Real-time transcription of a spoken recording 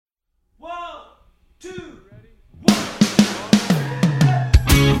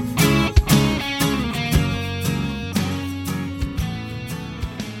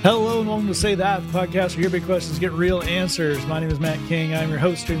Hello and welcome to Say That, the podcast where your big questions get real answers. My name is Matt King. I'm your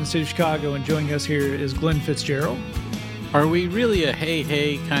host here in the city of Chicago, and joining us here is Glenn Fitzgerald. Are we really a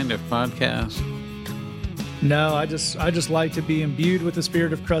hey kind of podcast? No, I just like to be imbued with the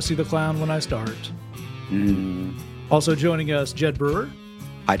spirit of Krusty the Clown when I start. Also joining us, Jed Brewer.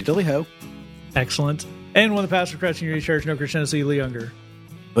 Hi, diddly ho. Excellent. And one of the pastors of Christ Unity Church, No Christian Tennessee, Lee Younger.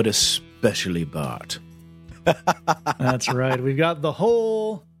 But especially Bart. That's right. We've got the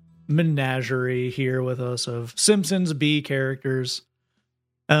whole menagerie here with us of Simpsons B characters.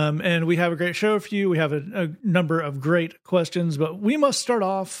 And we have a great show for you. We have a number of great questions, but we must start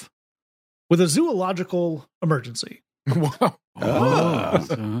off with a zoological emergency.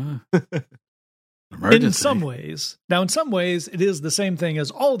 In some ways. Now, in some ways, it is the same thing as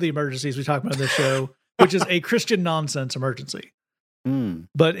all the emergencies we talk about in this show, which is a Christian nonsense emergency.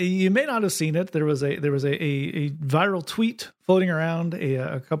 But you may not have seen it. There was a viral tweet floating around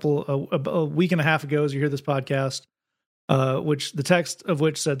a week and a half ago as you hear this podcast, which the text of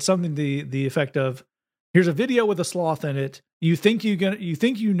which said something to the effect of, "Here's a video with a sloth in it. You think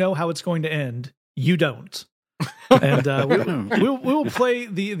you know how it's going to end. You don't." And we will play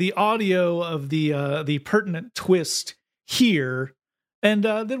the audio of the pertinent twist here, and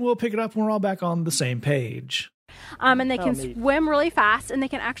then we'll pick it up when we're all back on the same page. And they can swim really fast, and they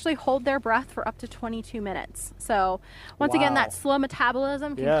can actually hold their breath for up to 22 minutes. So once again, that slow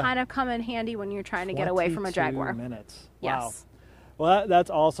metabolism can kind of come in handy when you're trying to get away from a jaguar. Minutes. Yes. Wow. Well, that's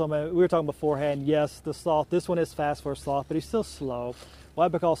awesome. We were talking beforehand. Yes, the sloth. This one is fast for a sloth, but he's still slow. Why?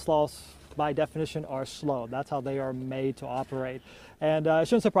 Because sloths, by definition, are slow. That's how they are made to operate. And it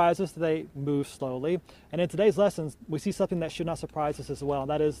shouldn't surprise us that they move slowly. And in today's lessons, we see something that should not surprise us as well.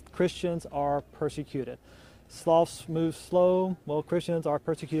 And that is Christians are persecuted. Sloths move slow. Well, Christians are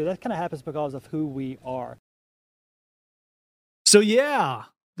persecuted. That kind of happens because of who we are. So yeah,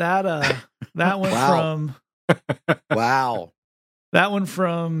 that went from that one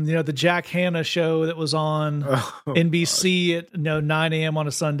from the Jack Hanna show that was on NBC at 9 a.m. on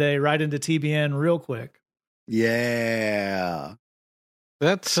a Sunday, right into TBN real quick. Yeah,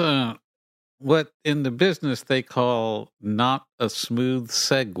 that's what in the business they call not a smooth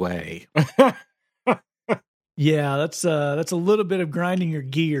segue. Yeah, that's a little bit of grinding your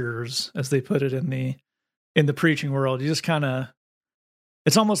gears, as they put it in the preaching world. You just kind of,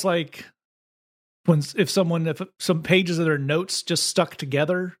 it's almost like if some pages of their notes just stuck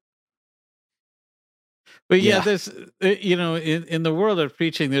together. But there's in the world of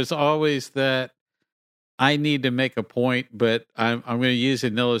preaching, there's always that I need to make a point, but I'm going to use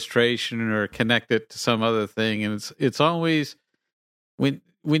an illustration or connect it to some other thing, and it's always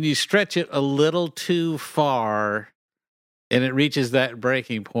when you stretch it a little too far and it reaches that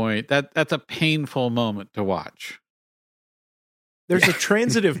breaking point, that's a painful moment to watch. There's a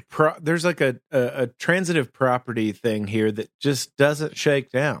transitive there's like a transitive property thing here that just doesn't shake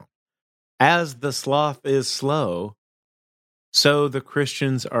down. As the sloth is slow, so the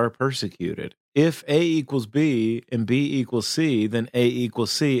Christians are persecuted. If A equals B and B equals C, then A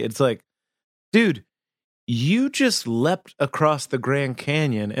equals C. It's like, dude, you just leapt across the Grand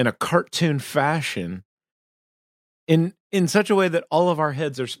Canyon in a cartoon fashion in such a way that all of our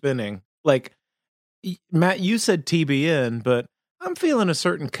heads are spinning. Like, Matt, you said TBN, but I'm feeling a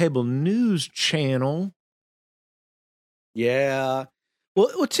certain cable news channel. Yeah.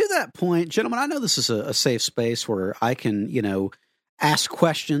 Well, to that point, gentlemen, I know this is a safe space where I can, ask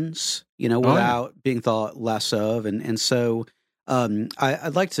questions, without being thought less of. And so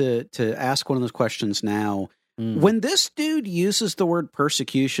I'd like to ask one of those questions now. When this dude uses the word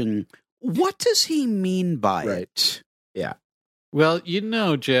persecution, what does he mean by it? Yeah. Well,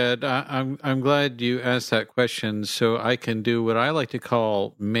 Jed, I'm glad you asked that question so I can do what I like to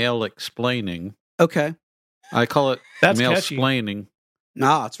call male explaining. Okay. I call it male explaining.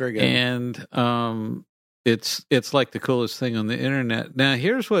 No, it's very good. And it's like the coolest thing on the internet. Now,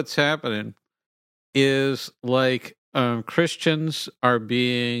 here's what's happening is like Christians are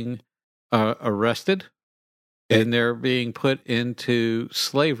being arrested and they're being put into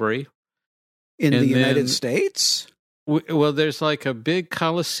slavery. In the United States? Well, there's like a big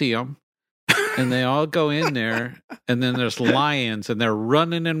coliseum, and they all go in there, and then there's lions, and they're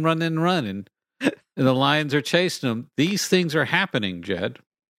running and running and running, and the lions are chasing them. These things are happening, Jed.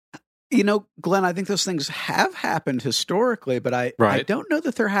 Glenn, I think those things have happened historically, but I don't know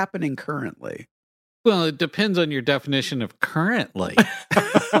that they're happening currently. Well, it depends on your definition of currently.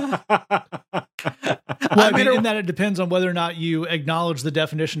 In that it depends on whether or not you acknowledge the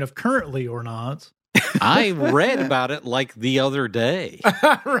definition of currently or not. I read about it like the other day.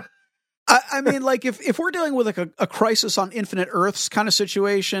 I mean, like if we're dealing with like a Crisis on Infinite Earths kind of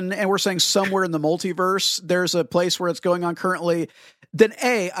situation, and we're saying somewhere in the multiverse there's a place where it's going on currently, then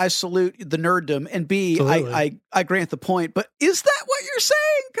A, I salute the nerddom, and B, I grant the point. But is that what you're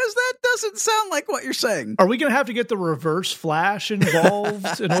saying? Because that doesn't sound like what you're saying. Are we going to have to get the Reverse Flash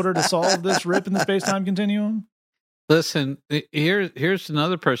involved in order to solve this rip in the space-time continuum? Listen, here's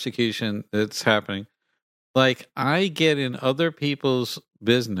another persecution that's happening. Like, I get in other people's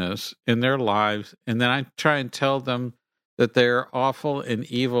business in their lives, and then I try and tell them that they're awful and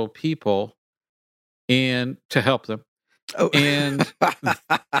evil people and to help them. Oh. And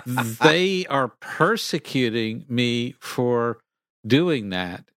they are persecuting me for doing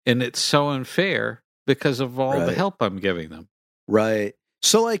that. And it's so unfair because of all the help I'm giving them. Right.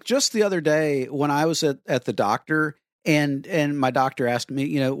 So like just the other day when I was at the doctor, and my doctor asked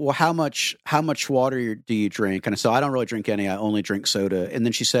me, well, how much water do you drink? And I said, I don't really drink any. I only drink soda. And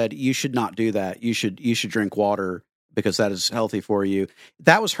then she said, you should not do that. You should drink water because that is healthy for you.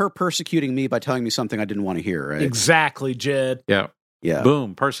 That was her persecuting me by telling me something I didn't want to hear. Right? Exactly, Jed. Yeah.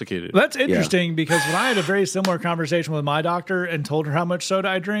 Boom. Persecuted. That's interesting because when I had a very similar conversation with my doctor and told her how much soda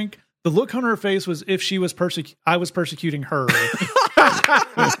I drink, the look on her face was if she was I was persecuting her.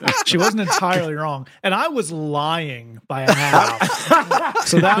 She wasn't entirely wrong. And I was lying by a half.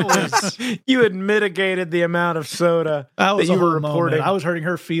 So that was... You had mitigated the amount of soda that you were reporting. Moment. I was hurting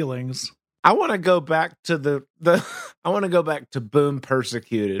her feelings. I want to go back to I want to go back to Boom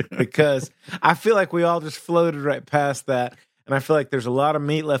Persecuted because I feel like we all just floated right past that. And I feel like there's a lot of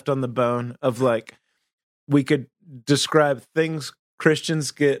meat left on the bone of like, we could describe things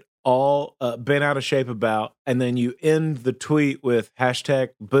Christians get all bent out of shape about, and then you end the tweet with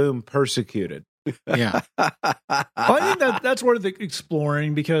 #Boom Persecuted. Yeah. Well, I think that's worth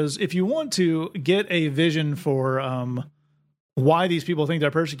exploring because if you want to get a vision for why these people think they're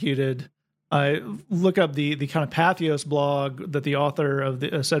persecuted, look up the kind of Patheos blog that the author of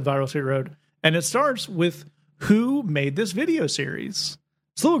the said viral series wrote, and it starts with who made this video series.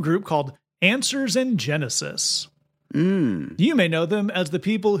 It's a little group called Answers in Genesis. You may know them as the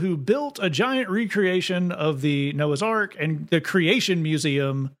people who built a giant recreation of the Noah's Ark and the Creation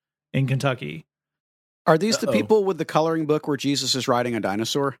Museum in Kentucky. Are these the people with the coloring book where Jesus is riding a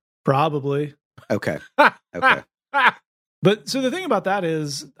dinosaur? Probably. Okay. But so the thing about that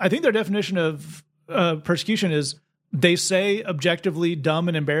is, I think their definition of persecution is they say objectively dumb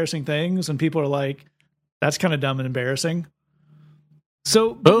and embarrassing things, and people are like, that's kind of dumb and embarrassing.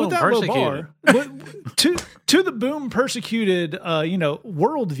 So boom, with that low bar, to the Boom Persecuted,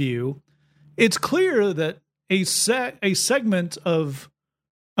 worldview, it's clear that a segment of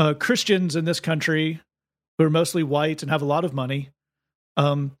Christians in this country who are mostly white and have a lot of money,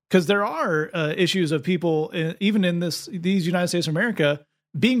 because there are issues of people even in these United States of America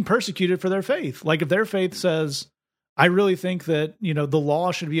being persecuted for their faith. Like if their faith says, I really think that the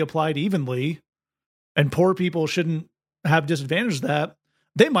law should be applied evenly, and poor people shouldn't have disadvantage of that,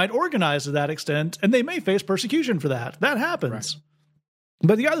 they might organize to that extent, and they may face persecution for that. That happens. Right.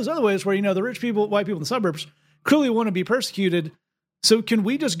 But there's other ways where, the rich people, white people in the suburbs clearly want to be persecuted. So can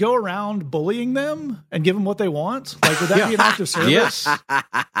we just go around bullying them and give them what they want? Like, would that be an act of service?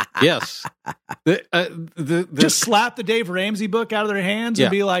 Yes. Just slap the Dave Ramsey book out of their hands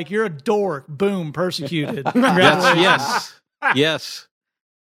and be like, you're a dork. Boom, persecuted. Yes.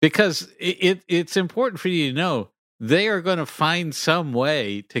 Because it's important for you to know they are going to find some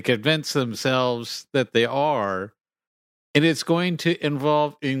way to convince themselves that they are, and it's going to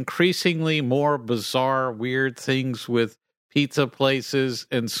involve increasingly more bizarre, weird things with pizza places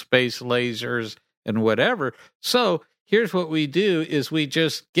and space lasers and whatever. So here's what we do is we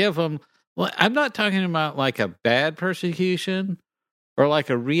just give them, I'm not talking about like a bad persecution or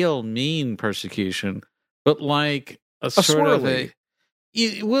like a real mean persecution, but like a sort of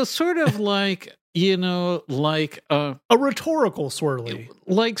sort of like, like a rhetorical swirly,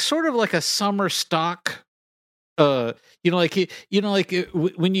 like sort of like a summer stock. When you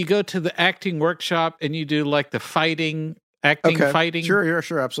go to the acting workshop and you do like the fighting.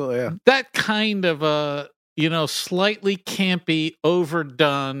 Sure, absolutely, yeah. That kind of a slightly campy,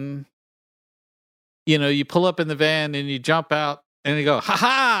 overdone. You pull up in the van and you jump out and you go, "Ha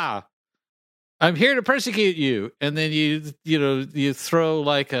ha! I'm here to persecute you," and then you throw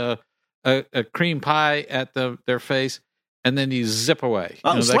like a cream pie at their face, and then you zip away.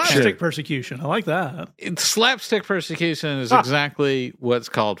 Slapstick persecution. I like that. Slapstick persecution is exactly what's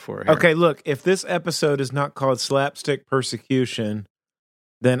called for here. Okay, look, if this episode is not called Slapstick Persecution,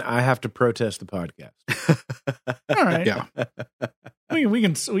 then I have to protest the podcast. All right. Yeah. We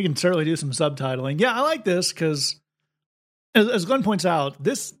can certainly do some subtitling. Yeah, I like this because as Glenn points out,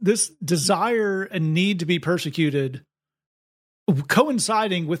 this desire and need to be persecuted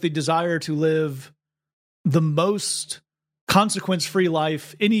coinciding with the desire to live the most consequence-free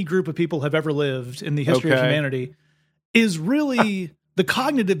life any group of people have ever lived in the history of humanity is really the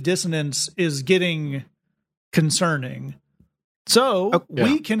cognitive dissonance is getting concerning. So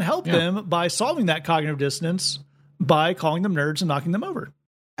we can help them by solving that cognitive dissonance by calling them nerds and knocking them over.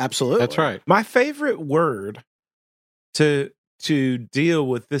 Absolutely. That's right. My favorite word to deal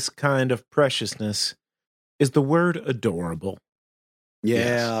with this kind of preciousness is the word adorable. Yeah.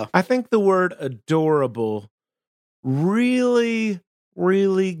 Yes. I think the word adorable really,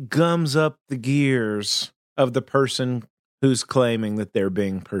 really gums up the gears of the person who's claiming that they're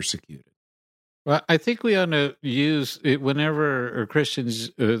being persecuted. Well, I think we ought to use it whenever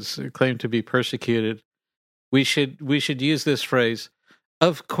Christians claim to be persecuted. We should use this phrase.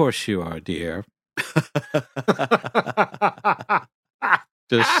 Of course you are, dear.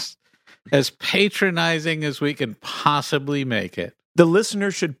 Just as patronizing as we can possibly make it. The listener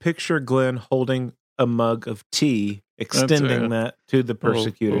should picture Glenn holding a mug of tea, extending that to the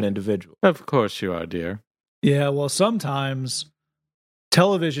persecuted individual. Of course you are, dear. Yeah, well, sometimes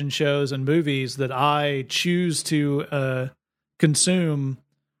television shows and movies that I choose to consume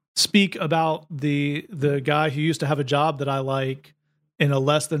speak about the guy who used to have a job that I like in a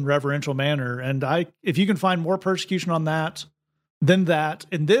less than reverential manner. And if you can find more persecution on that than that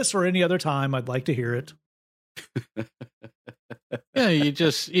in this or any other time, I'd like to hear it. Yeah,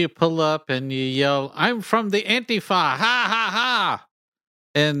 you pull up and you yell, "I'm from the Antifa, ha ha ha,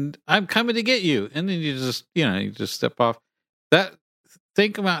 and I'm coming to get you," and then you just step off.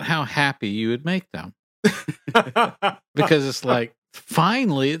 Think about how happy you would make them, because it's like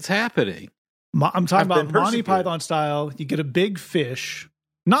finally it's happening. I'm talking about Monty Python style. You get a big fish,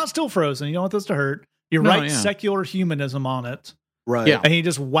 not still frozen. You don't want this to hurt. You write secular humanism on it, right? Yeah, and you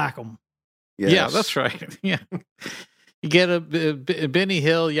just whack them. Yes. Yeah, that's right. Yeah. You get a Benny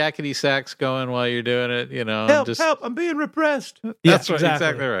Hill yakety sax going while you're doing it, Help, I'm being repressed. That's right,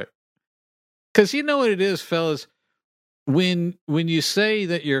 exactly right. Because you know what it is, fellas? When you say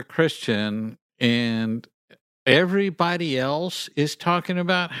that you're Christian and everybody else is talking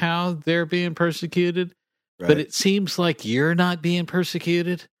about how they're being persecuted, but it seems like you're not being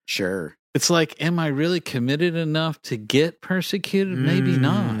persecuted. Sure. It's like, am I really committed enough to get persecuted? Maybe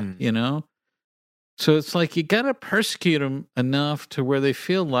not, So it's like you got to persecute them enough to where they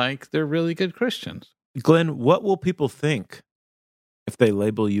feel like they're really good Christians. Glenn, what will people think if they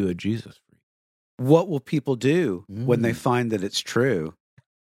label you a Jesus freak? What will people do when they find that it's true?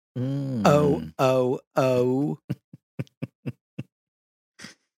 Oh.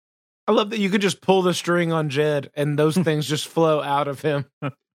 I love that you could just pull the string on Jed and those things just flow out of him.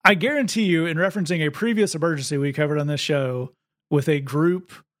 I guarantee you, in referencing a previous emergency we covered on this show with a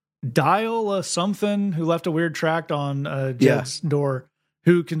group Dial something who left a weird tract on Jed's door,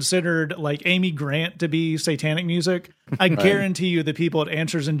 who considered like Amy Grant to be satanic music. I guarantee you the people at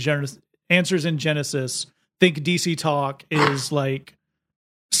Answers in Genesis think DC Talk is like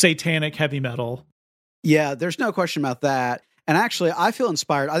satanic heavy metal. Yeah, there's no question about that. And actually, I feel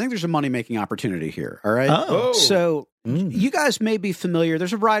inspired. I think there's a money-making opportunity here, all right? Oh. So you guys may be familiar.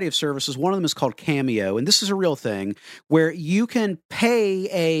 There's a variety of services. One of them is called Cameo, and this is a real thing where you can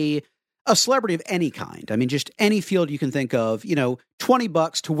pay a celebrity of any kind. I mean, just any field you can think of,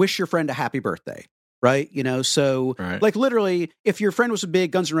 $20 to wish your friend a happy birthday, right? So like literally, if your friend was a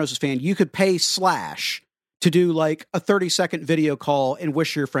big Guns N' Roses fan, you could pay Slash to do like a 30-second video call and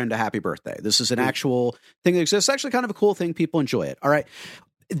wish your friend a happy birthday. This is an actual thing that exists. It's actually kind of a cool thing. People enjoy it. All right.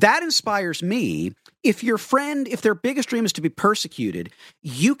 That inspires me. If their biggest dream is to be persecuted,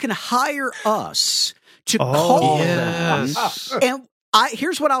 you can hire us to call them. And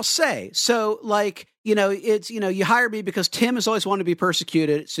here's what I'll say. So like, you hire me because Tim has always wanted to be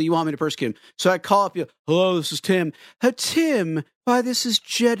persecuted. So you want me to persecute him. So I call up you. Hello, this is Tim. Tim. Why, this is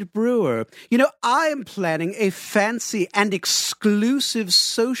Jed Brewer. I am planning a fancy and exclusive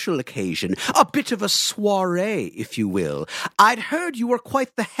social occasion, a bit of a soiree, if you will. I'd heard you were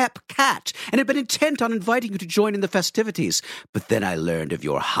quite the hep cat and had been intent on inviting you to join in the festivities. But then I learned of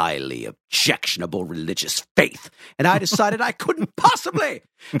your highly objectionable religious faith, and I decided I couldn't possibly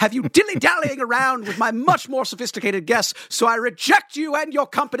have you dilly-dallying around with my much more sophisticated guests, so I reject you and your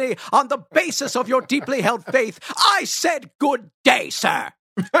company on the basis of your deeply held faith. I said good day, sir.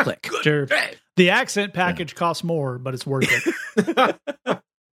 Click. Sure. The accent package costs more, but it's worth it.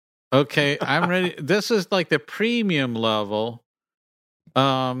 Okay, I'm ready. This is like the premium level.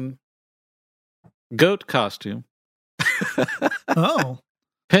 Goat costume. Oh.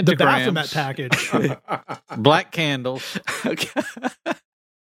 The Baphomet package. Black candles. Okay.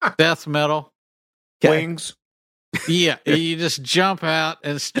 Death metal. Wings. Yeah, you just jump out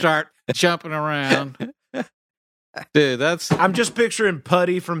and start jumping around. Dude, I'm just picturing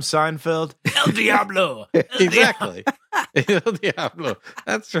Putty from Seinfeld. El Diablo. Exactly. El Diablo.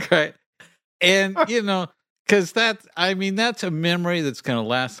 That's right. And, because that's a memory that's going to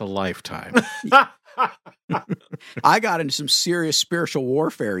last a lifetime. I got into some serious spiritual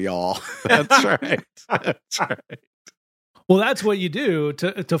warfare, y'all. That's right. That's right. Well, that's what you do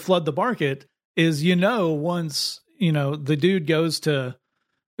to flood the market is, once, the dude goes to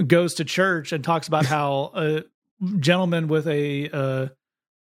church and talks about how a gentleman with a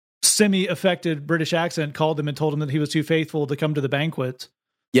semi-affected British accent called him and told him that he was too faithful to come to the banquet.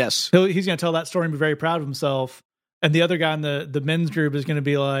 Yes. He's going to tell that story and be very proud of himself. And the other guy in the men's group is going to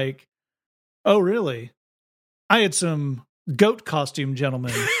be like, oh, really? I had some goat costume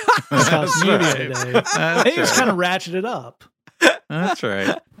gentlemen costume today. And he just kind of ratchet it up. That's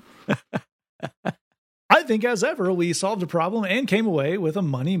right. I think, as ever, we solved a problem and came away with a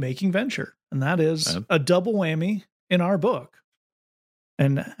money-making venture. And that is a double whammy in our book.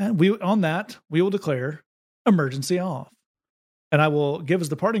 And we will declare emergency off. And I will give us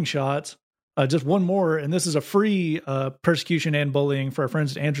the parting shot, just one more, and this is a free persecution and bullying for our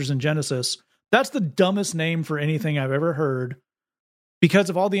friends at Answers in Genesis. That's the dumbest name for anything I've ever heard. Because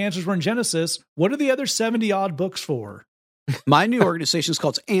if all the answers were in Genesis, what are the other 70-odd books for? My new organization is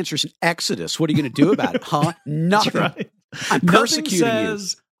called Answers in Exodus. What are you going to do about it? Huh? Nothing. Right. I'm persecuting Nothing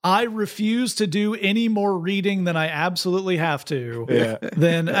says, I refuse to do any more reading than I absolutely have to. Yeah.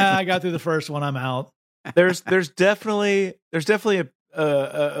 Then I got through the first one. I'm out. There's definitely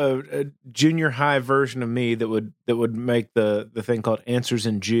a junior high version of me that would make the thing called Answers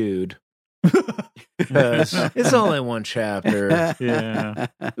in Jude. It's only one chapter. Yeah.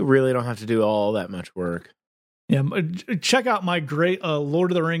 You really don't have to do all that much work. Yeah, check out my great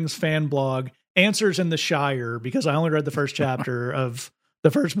Lord of the Rings fan blog, Answers in the Shire, because I only read the first chapter of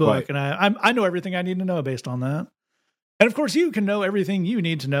the first book, and I know everything I need to know based on that. And of course, you can know everything you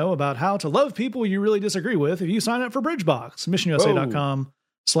need to know about how to love people you really disagree with if you sign up for BridgeBox,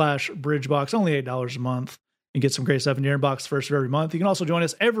 missionusa.com/BridgeBox, only $8 a month. You get some great stuff in your inbox first of every month. You can also join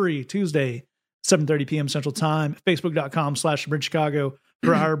us every Tuesday, 7:30 p.m. Central Time, Facebook.com/BridgeChicago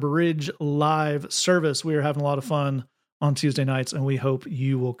for our Bridge Live service. We are having a lot of fun on Tuesday nights, and we hope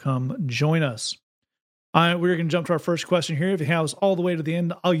you will come join us. We're going to jump to our first question here. If you have us all the way to the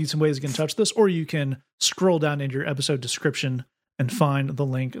end, I'll use some ways you can touch this, or you can scroll down into your episode description and find the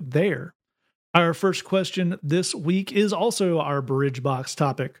link there. Our first question this week is also our Bridge Box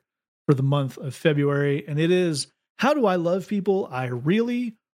topic for the month of February, and it is, how do I love people I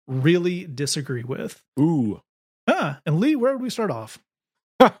really, really disagree with? Ooh. And Lee, where would we start off?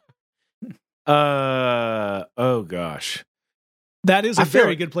 Oh gosh. That is a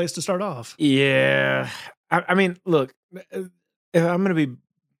very good place to start off. Yeah. I mean, look, if I'm going to be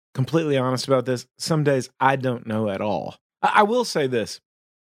completely honest about this, some days I don't know at all. I will say this.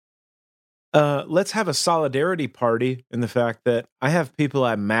 Let's have a solidarity party in the fact that I have people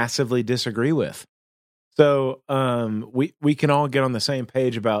I massively disagree with. So we can all get on the same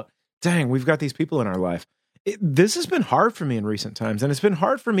page about, dang, we've got these people in our life. This has been hard for me in recent times, and it's been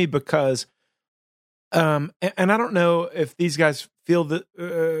hard for me because and I don't know if these guys feel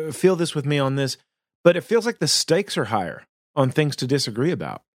this with me on this, but it feels like the stakes are higher on things to disagree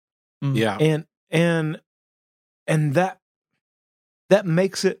about. Yeah. And that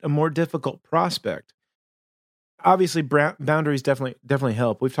makes it a more difficult prospect. Obviously, boundaries definitely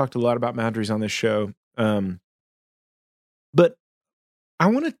help. We've talked a lot about boundaries on this show. But I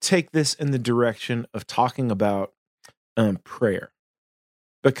want to take this in the direction of talking about prayer.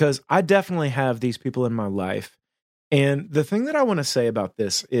 Because I definitely have these people in my life. And the thing that I want to say about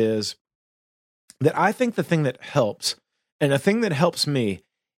this is that I think the thing that helps, and the thing that helps me,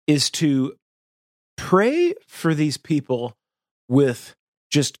 is to pray for these people with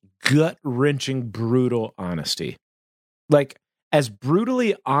just gut-wrenching, brutal honesty. Like, as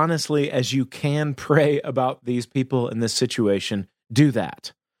brutally honestly as you can pray about these people in this situation, do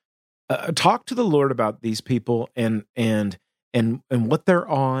that. Talk to the Lord about these people and what they're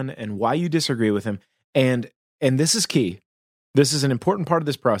on and why you disagree with him. And this is key. This is an important part of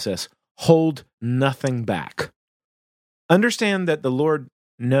this process. Hold nothing back. Understand that the Lord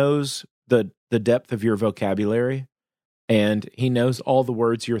knows the depth of your vocabulary, and he knows all the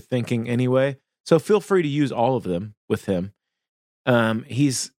words you're thinking anyway. So feel free to use all of them with him.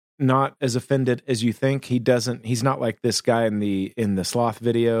 He's not as offended as you think. He's not like this guy in the sloth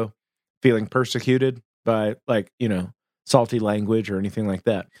video feeling persecuted by, like, salty language or anything like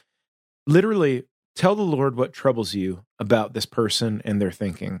that. Literally, tell the Lord what troubles you about this person and their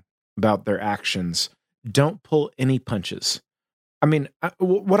thinking, about their actions. Don't pull any punches. I mean,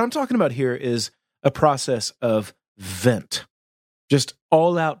 what I'm talking about here is a process of vent. Just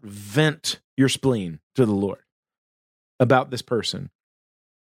all out vent your spleen to the Lord about this person.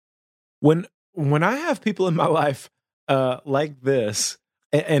 When I have people in my life like this,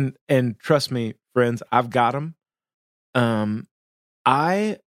 and trust me, friends, I've got them.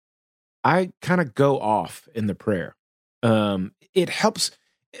 I kind of go off in the prayer. It helps.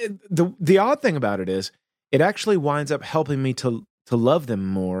 The odd thing about it is, it actually winds up helping me to love them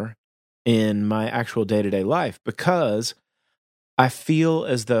more in my actual day-to-day life, because I feel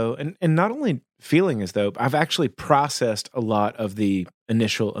as though, and not only feeling as though, I've actually processed a lot of the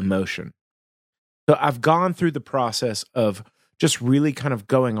initial emotion. So I've gone through the process of just really kind of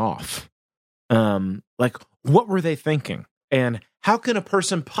going off. Like, what were they thinking? And how can a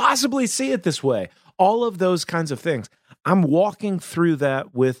person possibly see it this way? All of those kinds of things. I'm walking through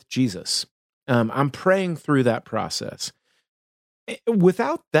that with Jesus. I'm praying through that process.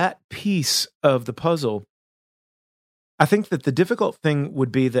 Without that piece of the puzzle, I think that the difficult thing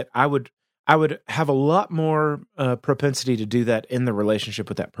would be that I would have a lot more propensity to do that in the relationship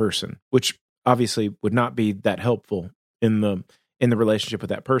with that person, which obviously would not be that helpful in the relationship with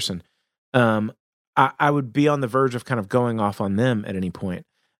that person. I would be on the verge of kind of going off on them at any point.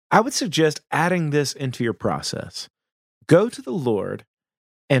 I would suggest adding this into your process. Go to the Lord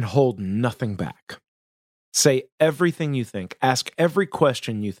and hold nothing back. Say everything you think. Ask every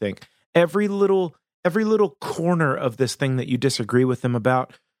question you think. Every little corner of this thing that you disagree with them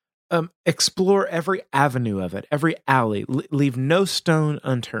about. Explore every avenue of it, every alley. Leave no stone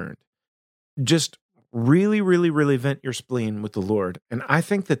unturned. Just really, really, really vent your spleen with the Lord. And I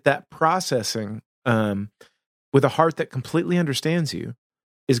think that processing with a heart that completely understands you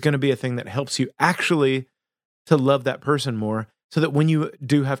is going to be a thing that helps you actually to love that person more, so that when you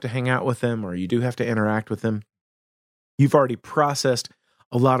do have to hang out with them or you do have to interact with them, you've already processed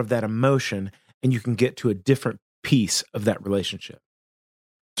a lot of that emotion and you can get to a different piece of that relationship.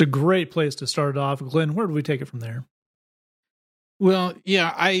 It's a great place to start off. Glenn, where do we take it from there? Well,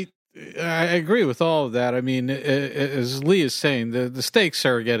 yeah, I agree with all of that. I mean, as Lee is saying, the stakes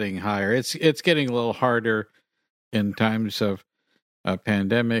are getting higher. It's getting a little harder in times of a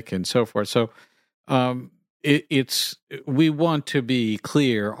pandemic and so forth. So we want to be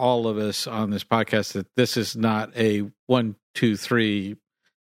clear, all of us on this podcast, that this is not a 1, 2, 3,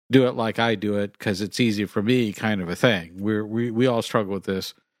 do it like I do it because it's easy for me kind of a thing. We all struggle with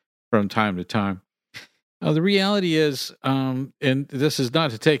this from time to time. The reality is, and this is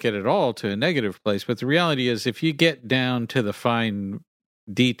not to take it at all to a negative place, but the reality is, if you get down to the fine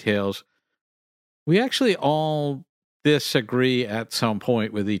details, we actually all disagree at some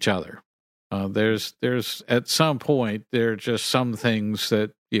point with each other. There's at some point, there are just some things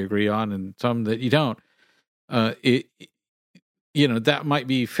that you agree on and some that you don't. That might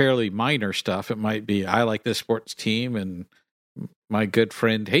be fairly minor stuff. It might be, I like this sports team and my good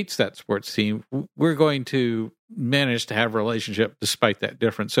friend hates that sports team. We're going to manage to have a relationship despite that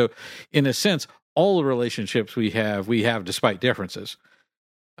difference. So in a sense, all the relationships we have despite differences.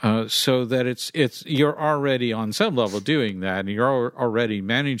 So that it's you're already on some level doing that, and you're already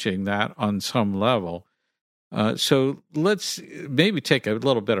managing that on some level. So let's maybe take a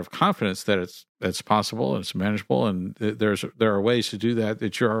little bit of confidence that it's possible and it's manageable, and there are ways to do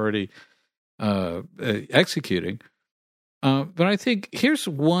that you're already executing. But I think here's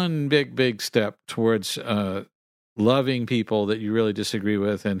one big step towards loving people that you really disagree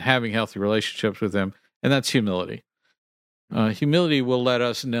with and having healthy relationships with them, and that's humility. Humility will let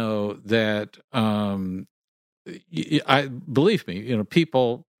us know that believe me,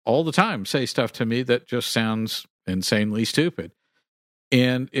 people all the time say stuff to me that just sounds insanely stupid.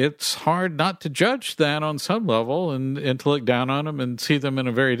 And it's hard not to judge that on some level and to look down on them and see them in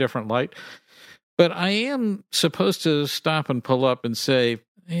a very different light. But I am supposed to stop and pull up and say,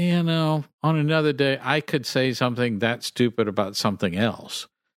 on another day, I could say something that stupid about something else.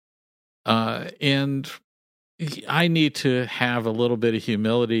 And I need to have a little bit of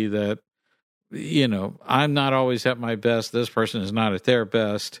humility that, I'm not always at my best. This person is not at their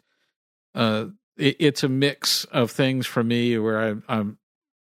best. It's a mix of things for me where I'm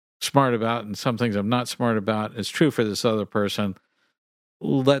smart about and some things I'm not smart about. It's true for this other person.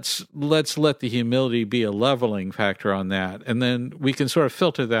 Let's let the humility be a leveling factor on that. And then we can sort of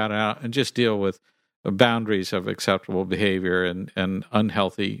filter that out and just deal with the boundaries of acceptable behavior and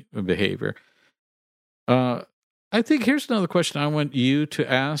unhealthy behavior. I think here's another question I want you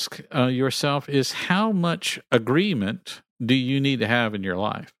to ask yourself is how much agreement do you need to have in your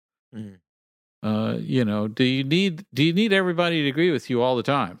life? Mm. Do you need everybody to agree with you all the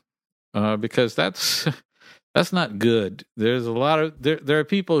time? Because that's not good. There's a lot of there are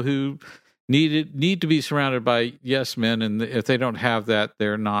people who need to be surrounded by yes men, and if they don't have that,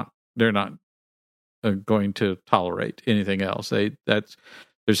 they're not going to tolerate anything else.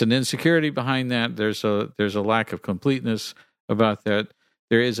 There's an insecurity behind that. There's a lack of completeness about that.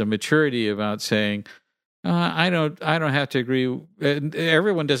 There is a maturity about saying, I don't have to agree.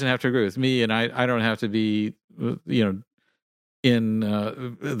 Everyone doesn't have to agree with me, and I don't have to be, in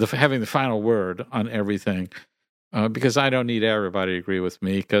having the final word on everything, because I don't need everybody to agree with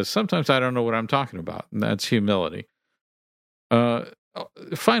me. Because sometimes I don't know what I'm talking about, and that's humility.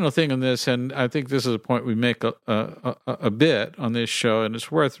 Final thing on this, and I think this is a point we make a bit on this show, and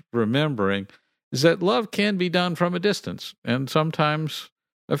it's worth remembering, is that love can be done from a distance, and sometimes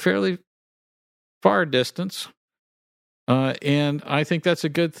a fairly far distance. And I think that's a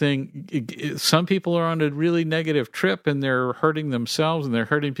good thing. Some people are on a really negative trip, and they're hurting themselves, and they're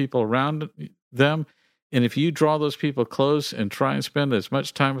hurting people around them. And if you draw those people close and try and spend as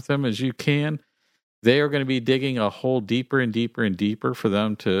much time with them as you can, they are going to be digging a hole deeper and deeper and deeper for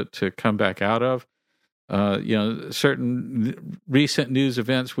them to come back out of. Certain recent news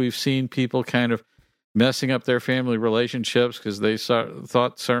events, we've seen people kind of messing up their family relationships because they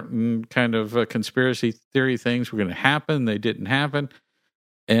thought certain kind of conspiracy theory things were going to happen. They didn't happen.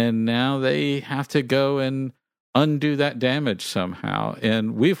 And now they have to go and undo that damage somehow.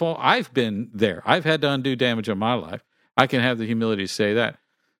 And I've been there. I've had to undo damage in my life. I can have the humility to say that.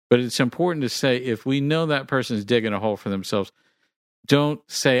 But it's important to say, if we know that person's digging a hole for themselves, don't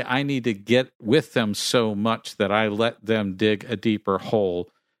say, I need to get with them so much that I let them dig a deeper hole,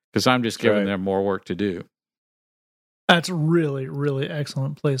 because I'm just giving them more work to do. That's a really, really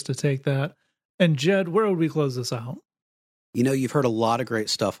excellent place to take that. And Jed, where would we close this out? You've heard a lot of great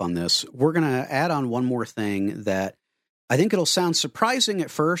stuff on this. We're going to add on one more thing that I think it'll sound surprising at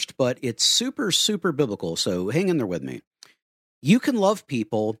first, but it's super, super biblical. So hang in there with me. You can love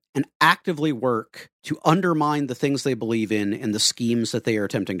people and actively work to undermine the things they believe in and the schemes that they are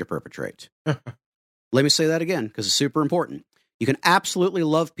attempting to perpetrate. Let me say that again, because it's super important. You can absolutely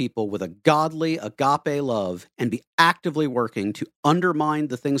love people with a godly, agape love and be actively working to undermine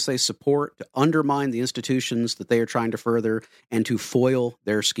the things they support, to undermine the institutions that they are trying to further, and to foil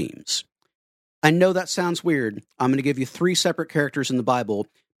their schemes. I know that sounds weird. I'm going to give you 3 separate characters in the Bible,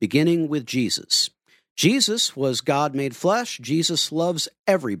 beginning with Jesus. Jesus was God made flesh. Jesus loves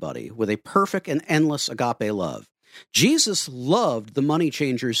everybody with a perfect and endless agape love. Jesus loved the money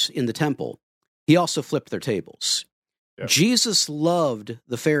changers in the temple. He also flipped their tables. Yeah. Jesus loved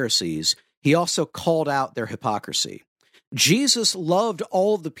the Pharisees. He also called out their hypocrisy. Jesus loved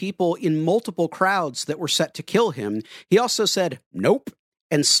all of the people in multiple crowds that were set to kill him. He also said, nope,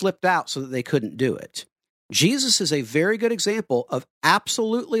 and slipped out so that they couldn't do it. Jesus is a very good example of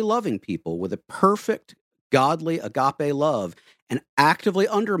absolutely loving people with a perfect, godly, agape love and actively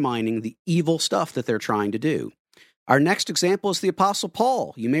undermining the evil stuff that they're trying to do. Our next example is the Apostle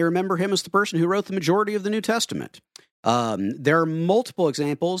Paul. You may remember him as the person who wrote the majority of the New Testament. There are multiple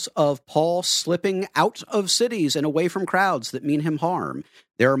examples of Paul slipping out of cities and away from crowds that mean him harm.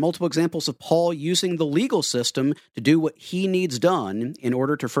 There are multiple examples of Paul using the legal system to do what he needs done in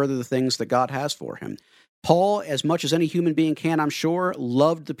order to further the things that God has for him. Paul, as much as any human being can, I'm sure,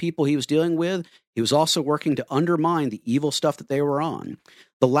 loved the people he was dealing with. He was also working to undermine the evil stuff that they were on.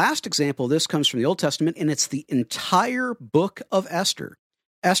 The last example of this comes from the Old Testament, and it's the entire book of Esther.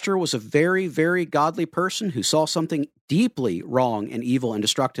 Esther was a very, very godly person who saw something deeply wrong and evil and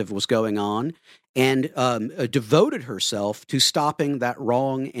destructive was going on, and devoted herself to stopping that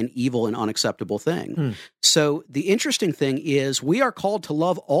wrong and evil and unacceptable thing. So the interesting thing is we are called to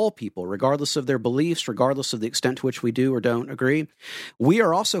love all people, regardless of their beliefs, regardless of the extent to which we do or don't agree. We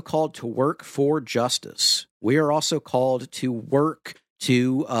are also called to work for justice. We are also called to work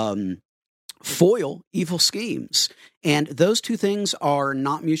to foil evil schemes. And those two things are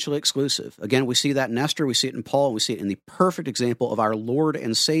not mutually exclusive. Again, we see that in Esther, we see it in Paul, and we see it in the perfect example of our Lord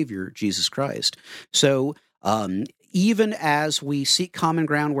and Savior, Jesus Christ. So even as we seek common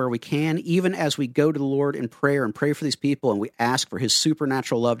ground where we can, even as we go to the Lord in prayer and pray for these people and we ask for his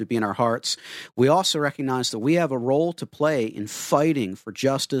supernatural love to be in our hearts, we also recognize that we have a role to play in fighting for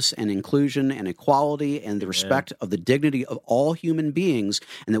justice and inclusion and equality and the respect of the dignity of all human beings,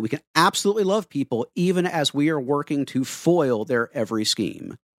 and that we can absolutely love people even as we are working to foil their every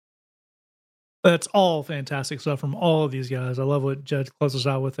scheme. That's all fantastic stuff from all of these guys. I love what Jed closes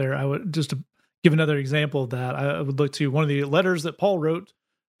out with there. I would just to give another example of that, I would look to one of the letters that Paul wrote,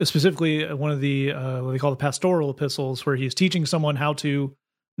 specifically one of the what they call the pastoral epistles, where he's teaching someone how to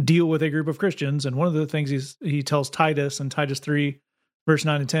deal with a group of Christians. And one of the things he tells Titus in Titus 3, verse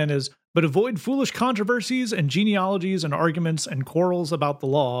 9 and 10 is, "But avoid foolish controversies and genealogies and arguments and quarrels about the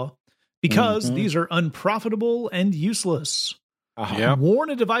law, because these are unprofitable and useless. Warn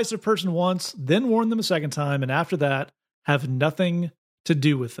a divisive person once, then warn them a second time, and after that, have nothing to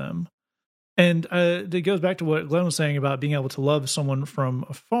do with them." And it goes back to what Glenn was saying about being able to love someone from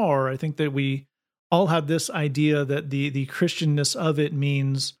afar. I think that we all have this idea that the Christianness of it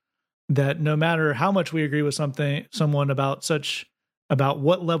means that no matter how much we agree with someone about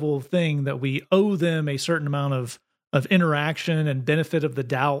what level of thing, that we owe them a certain amount of interaction and benefit of the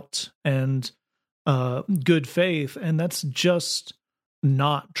doubt and good faith, and that's just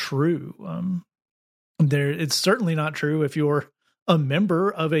not true. It's certainly not true if you're a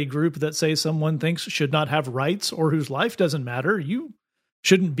member of a group that, say, someone thinks should not have rights or whose life doesn't matter. You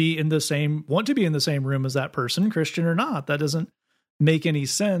shouldn't want to be in the same room as that person, Christian or not. That doesn't make any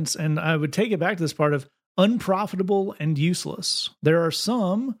sense. And I would take it back to this part of unprofitable and useless. There are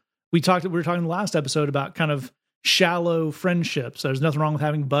some, we were talking in the last episode about kind of shallow friendships. There's nothing wrong with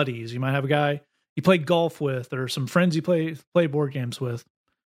having buddies. You might have a guy you play golf with, or some friends you play board games with.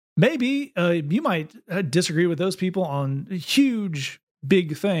 Maybe you might disagree with those people on huge,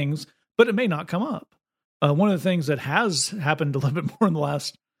 big things, but it may not come up. One of the things that has happened a little bit more in the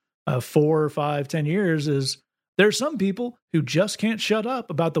last 4 or 5, 10 years is there are some people who just can't shut up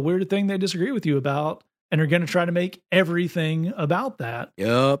about the weird thing they disagree with you about and are going to try to make everything about that.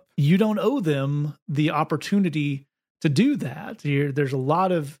 Yep. You don't owe them the opportunity to do that. There's a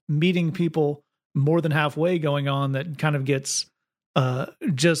lot of meeting people more than halfway going on that kind of gets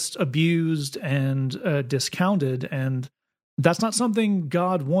just abused and discounted, and that's not something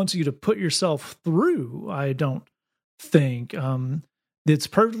God wants you to put yourself through. I don't think it's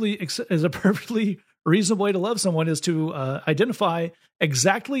a perfectly reasonable way to love someone is to identify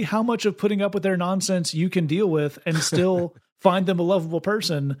exactly how much of putting up with their nonsense you can deal with and still find them a lovable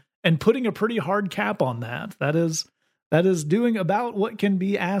person, and putting a pretty hard cap on that. That is doing about what can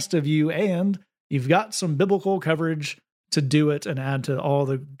be asked of you, and you've got some biblical coverage to do it and add to all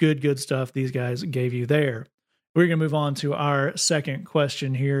the good stuff these guys gave you there. We're going to move on to our second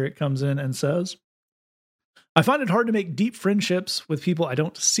question here. It comes in and says, "I find it hard to make deep friendships with people I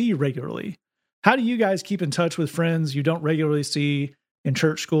don't see regularly. How do you guys keep in touch with friends you don't regularly see in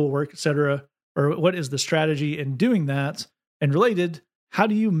church, school, work, etc.? Or what is the strategy in doing that? And related, how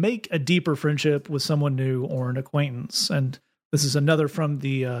do you make a deeper friendship with someone new or an acquaintance?" And this is another from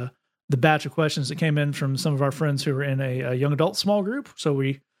the batch of questions that came in from some of our friends who are in a young adult small group. So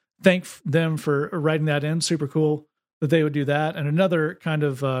we thank them for writing that in. Super cool that they would do that. And another kind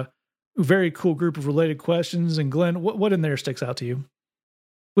of very cool group of related questions. And Glenn, what in there sticks out to you?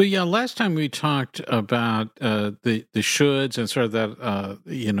 Well, yeah, last time we talked about the shoulds and sort of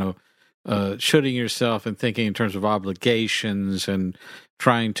that, shoulding yourself and thinking in terms of obligations and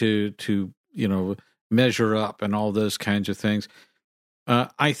trying to measure up and all those kinds of things.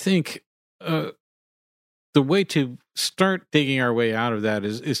 I think the way to start digging our way out of that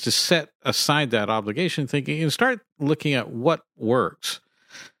is to set aside that obligation thinking and start looking at what works.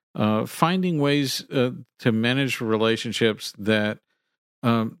 Finding ways to manage relationships that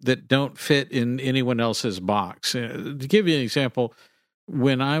don't fit in anyone else's box. To give you an example,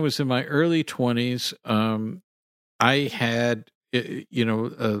 when I was in my early 20s, I had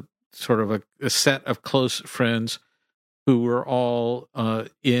sort of a set of close friends who were all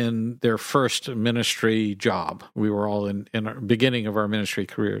in their first ministry job. We were all in our beginning of our ministry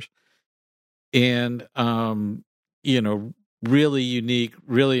careers. And, really unique,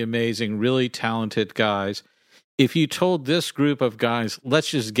 really amazing, really talented guys. If you told this group of guys, let's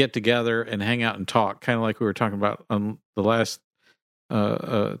just get together and hang out and talk, kind of like we were talking about on the last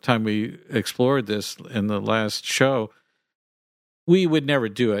time we explored this in the last show, we would never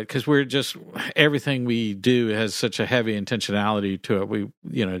do it because everything we do has such a heavy intentionality to it.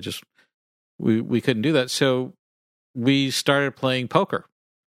 We couldn't do that. So we started playing poker.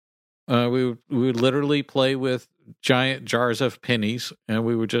 We would literally play with giant jars of pennies, and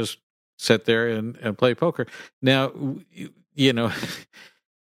we would just sit there and play poker. Now,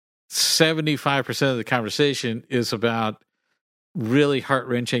 75% of the conversation is about really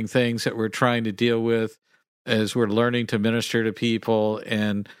heart-wrenching things that we're trying to deal with as we're learning to minister to people,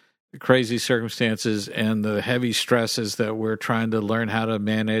 and crazy circumstances and the heavy stresses that we're trying to learn how to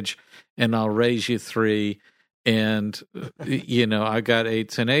manage. And I'll raise you 3, and I got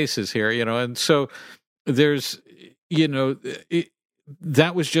 8s and aces here, and so there's,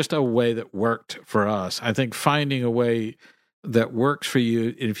 that was just a way that worked for us. I think finding a way that works for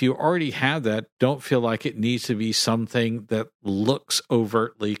you, if you already have that, don't feel like it needs to be something that looks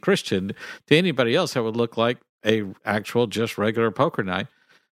overtly Christian. To anybody else, that would look like a actual just regular poker night.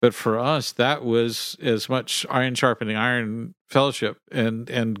 But for us, that was as much iron sharpening iron fellowship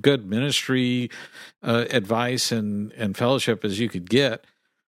and good ministry advice and fellowship as you could get.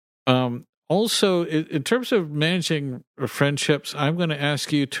 Also, in terms of managing friendships, I'm going to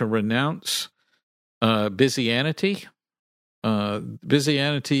ask you to renounce busianity.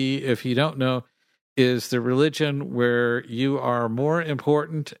 Busianity, if you don't know, is the religion where you are more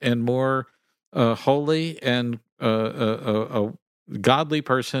important and more holy and a godly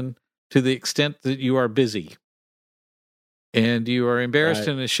person to the extent that you are busy. And you are embarrassed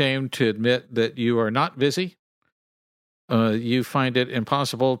and ashamed to admit that you are not busy. You find it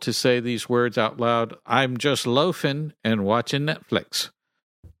impossible to say these words out loud. I'm just loafing and watching Netflix.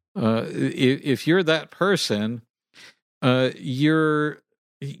 If you're that person, you're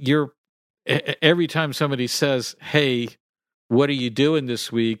every time somebody says, "Hey, what are you doing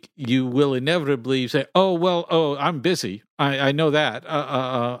this week?" you will inevitably say, I'm busy. I know that.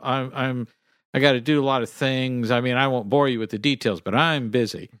 I got to do a lot of things. I mean, I won't bore you with the details, but I'm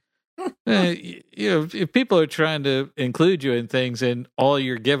busy." If people are trying to include you in things and all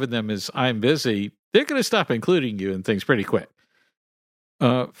you're giving them is "I'm busy," they're going to stop including you in things pretty quick.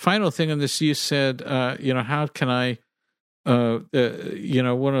 Final thing on this, you said, how can I, want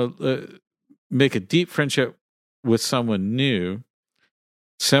to make a deep friendship with someone new?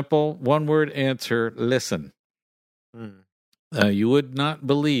 Simple, one-word answer: listen. You would not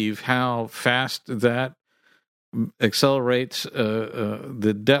believe how fast that accelerates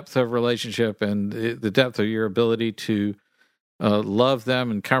the depth of relationship and the depth of your ability to love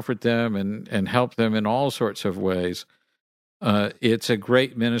them and comfort them and help them in all sorts of ways. It's a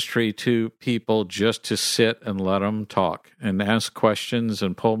great ministry to people just to sit and let them talk and ask questions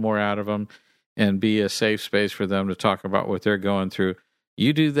and pull more out of them and be a safe space for them to talk about what they're going through.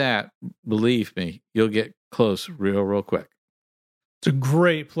 You do that, believe me, you'll get close real quick. It's a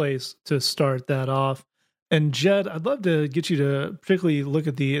great place to start that off. And Jed, I'd love to get you to particularly look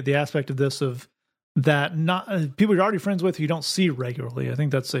at the aspect of this of that not people you're already friends with who you don't see regularly. I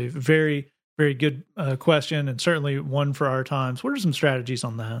think that's a very, very good question and certainly one for our times. What are some strategies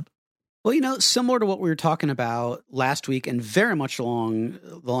on that? Well, similar to what we were talking about last week and very much along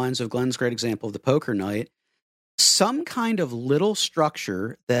the lines of Glenn's great example of the poker night, some kind of little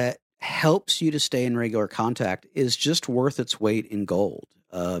structure that helps you to stay in regular contact is just worth its weight in gold.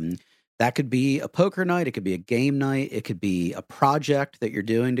 That could be a poker night. It could be a game night. It could be a project that you're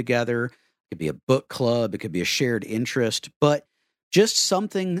doing together. It could be a book club. It could be a shared interest, but just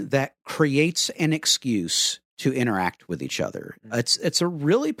something that creates an excuse to interact with each other. It's a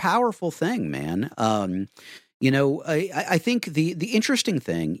really powerful thing, man. I think the interesting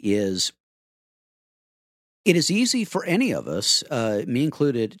thing is it is easy for any of us, me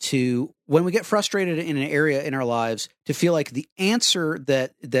included, to, when we get frustrated in an area in our lives, to feel like the answer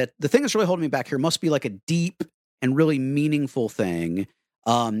that the thing that's really holding me back here must be like a deep and really meaningful thing.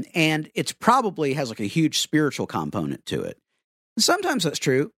 And it's probably has like a huge spiritual component to it. And sometimes that's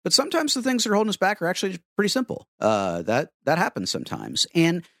true, but sometimes the things that are holding us back are actually pretty simple. That happens sometimes.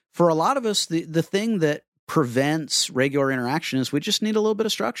 And for a lot of us, the thing that prevents regular interaction is we just need a little bit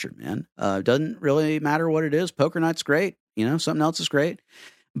of structure, man. It doesn't really matter what it is. Poker night's great. Something else is great.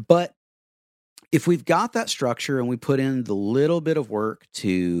 But if we've got that structure and we put in the little bit of work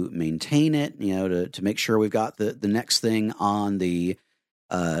to maintain it, to make sure we've got the next thing on the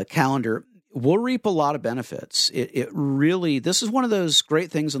calendar, we'll reap a lot of benefits. It really, this is one of those great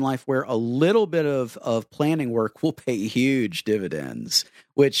things in life where a little bit of planning work will pay huge dividends,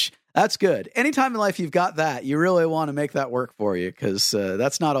 which that's good. Anytime in life you've got that, you really want to make that work for you because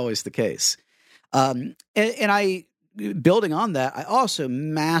that's not always the case. And I, building on that, I also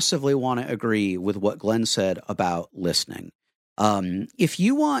massively want to agree with what Glenn said about listening. If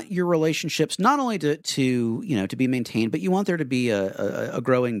you want your relationships not only to be maintained, but you want there to be a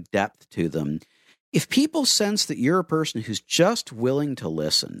growing depth to them, if people sense that you're a person who's just willing to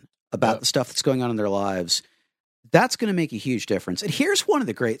listen about the stuff that's going on in their lives, that's going to make a huge difference. And here's one of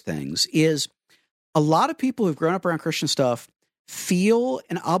the great things is a lot of people who've grown up around Christian stuff feel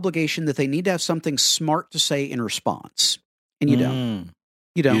an obligation that they need to have something smart to say in response. And you don't.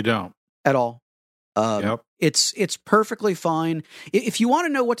 You don't. At all. It's perfectly fine. If you want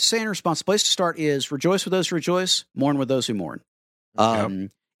to know what to say in response, the place to start is rejoice with those who rejoice, mourn with those who mourn.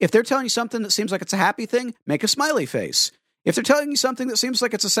 If they're telling you something that seems like it's a happy thing, make a smiley face. If they're telling you something that seems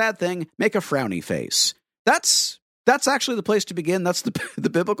like it's a sad thing, make a frowny face. That's That's actually the place to begin. That's the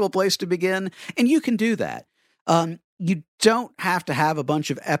biblical place to begin. And you can do that. You don't have to have a bunch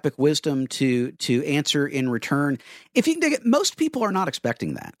of epic wisdom to answer in return. If you can dig it, most people are not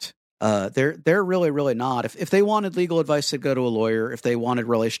expecting that. They're really, really not. If they wanted legal advice, they'd go to a lawyer. If they wanted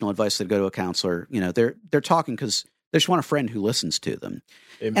relational advice, they'd go to a counselor. They're talking because they just want a friend who listens to them.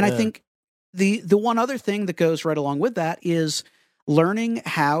 Amen. And I think the one other thing that goes right along with that is learning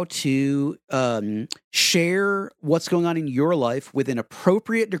how to share what's going on in your life with an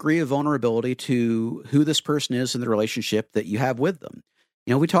appropriate degree of vulnerability to who this person is and the relationship that you have with them.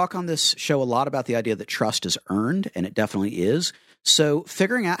 We talk on this show a lot about the idea that trust is earned, and it definitely is. So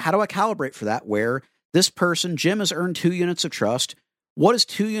figuring out, how do I calibrate for that, where this person, Jim, has earned 2 units of trust. What is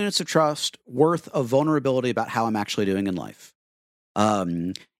 2 units of trust worth of vulnerability about how I'm actually doing in life?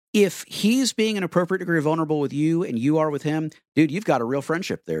 If he's being an appropriate degree vulnerable with you and you are with him, dude, you've got a real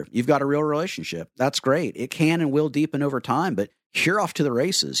friendship there. You've got a real relationship. That's great. It can and will deepen over time, but you're off to the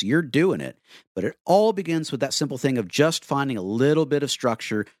races. You're doing it. But it all begins with that simple thing of just finding a little bit of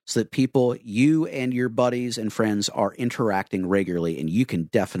structure so that people, you and your buddies and friends, are interacting regularly, and you can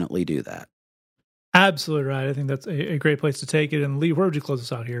definitely do that. Absolutely right. I think that's a great place to take it. And Lee, where would you close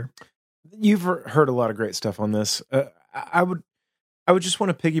us out here? You've heard a lot of great stuff on this. I would just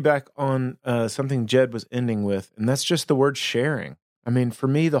want to piggyback on something Jed was ending with, and that's just the word sharing. I mean, for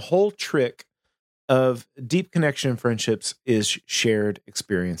me, the whole trick of deep connection and friendships is shared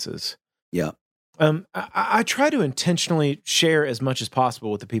experiences. Yeah. I try to intentionally share as much as possible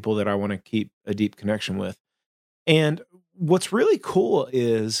with the people that I want to keep a deep connection with. And what's really cool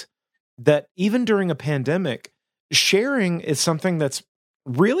is that even during a pandemic, sharing is something that's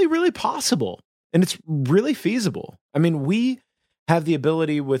really, really possible, and it's really feasible. I mean, we have the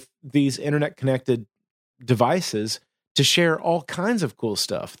ability with these internet-connected devices to share all kinds of cool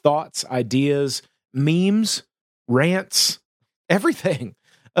stuff, thoughts, ideas, memes, rants, everything,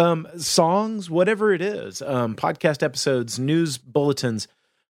 songs, whatever it is, podcast episodes, news bulletins,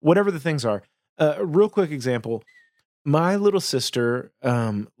 whatever the things are. Real quick example, my little sister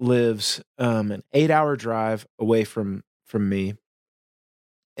lives an 8-hour drive away from me.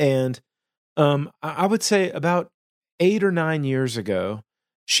 And I would say about 8 or 9 years ago,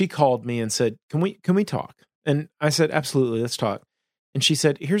 she called me and said, can we talk? And I said, absolutely, let's talk. And she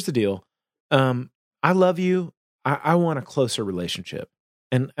said, here's the deal. I love you. I want a closer relationship.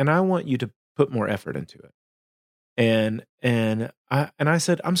 And I want you to put more effort into it. And I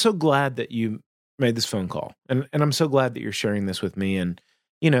said, I'm so glad that you made this phone call. And I'm so glad that you're sharing this with me. And,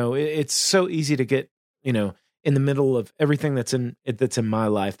 it's so easy to get, in the middle of everything that's in my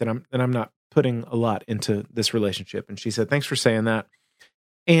life that I'm not putting a lot into this relationship. And she said, thanks for saying that.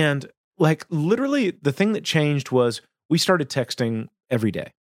 And like literally the thing that changed was we started texting every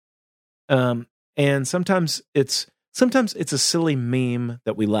day. And sometimes it's a silly meme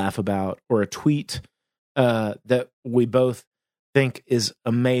that we laugh about, or a tweet that we both think is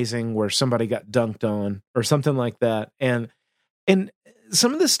amazing where somebody got dunked on or something like that. And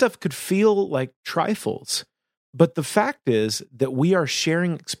some of this stuff could feel like trifles, but the fact is that we are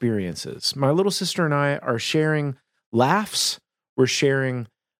sharing experiences. My little sister and I are sharing laughs. We're sharing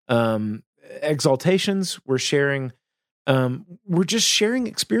exaltations. We're just sharing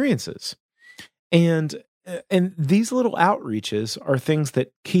experiences. And these little outreaches are things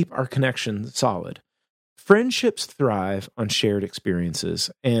that keep our connection solid. Friendships thrive on shared experiences,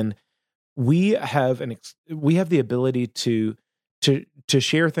 and we have the ability to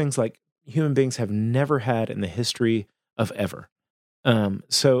share things like human beings have never had in the history of ever.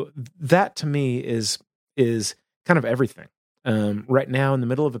 So that to me is kind of everything. Right now, in the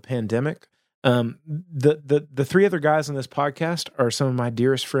middle of a pandemic, the 3 other guys on this podcast are some of my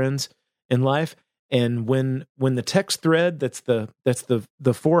dearest friends in life. And when the text thread that's the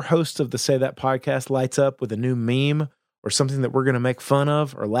 4 hosts of the Say That podcast lights up with a new meme or something that we're going to make fun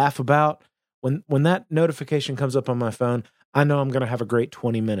of or laugh about, when that notification comes up on my phone, I know I'm going to have a great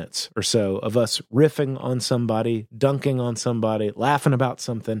 20 minutes or so of us riffing on somebody, dunking on somebody, laughing about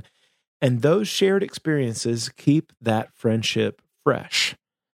something. And those shared experiences keep that friendship fresh.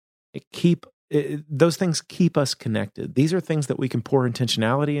 Those things keep us connected. These are things that we can pour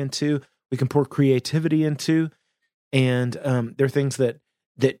intentionality into. We can pour creativity into, and they're things that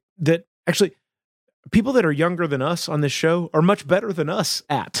actually people that are younger than us on this show are much better than us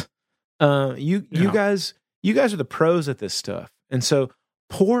at. You guys are the pros at this stuff, and so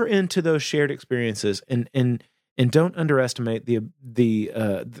pour into those shared experiences, and don't underestimate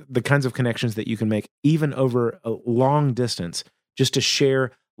the kinds of connections that you can make even over a long distance, just to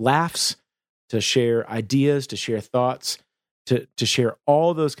share laughs, to share ideas, to share thoughts, to share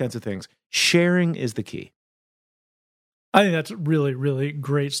all those kinds of things. Sharing is the key. I think that's really, really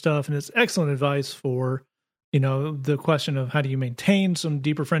great stuff. And it's excellent advice for, the question of how do you maintain some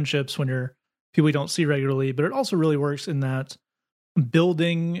deeper friendships when you're people you don't see regularly. But it also really works in that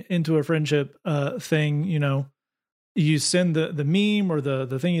building into a friendship thing, you send the meme or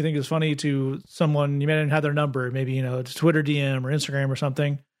the thing you think is funny to someone, you may not have their number, maybe, it's Twitter DM or Instagram or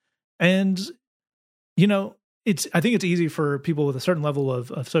something. And, I think it's easy for people with a certain level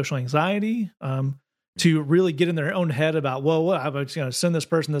of social anxiety to really get in their own head about, well, what I'm going to send this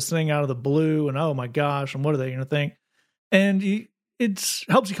person this thing out of the blue, and oh my gosh, and what are they going to think? And it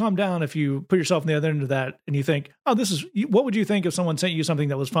helps you calm down if you put yourself on the other end of that and you think, oh, what would you think if someone sent you something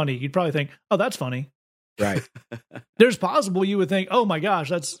that was funny? You'd probably think, oh, that's funny. Right. There's possible you would think, oh my gosh,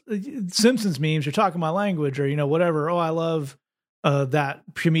 that's Simpsons memes. You're talking my language, or whatever. Oh, I love that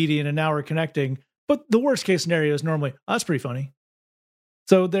comedian, and now we're connecting. But the worst case scenario is normally, oh, that's pretty funny.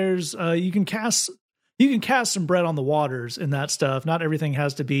 So there's you can cast some bread on the waters in that stuff. Not everything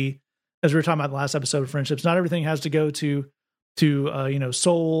has to be, as we were talking about in the last episode of friendships, not everything has to go to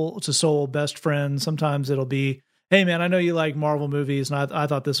soul to soul best friends. Sometimes it'll be, hey man, I know you like Marvel movies, and I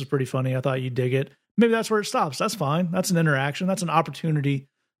thought this was pretty funny. I thought you'd dig it. Maybe that's where it stops. That's fine. That's an interaction. That's an opportunity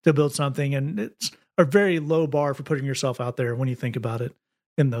to build something. And it's a very low bar for putting yourself out there when you think about it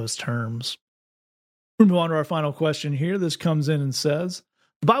in those terms. We'll move on to our final question here. This comes in and says,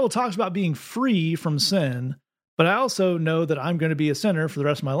 the Bible talks about being free from sin, but I also know that I'm going to be a sinner for the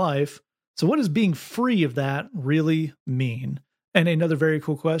rest of my life. So what does being free of that really mean? And another very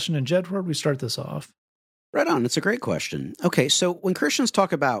cool question. And Jed, where do we start this off? Right on. It's a great question. Okay, so when Christians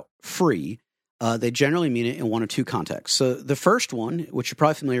talk about free, they generally mean it in one of two contexts. So the first one, which you're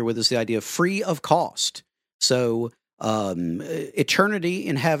probably familiar with, is the idea of free of cost. So eternity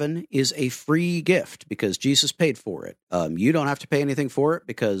in heaven is a free gift because Jesus paid for it. You don't have to pay anything for it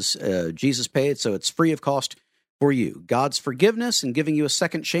because Jesus paid, so it's free of cost for you. God's forgiveness and giving you a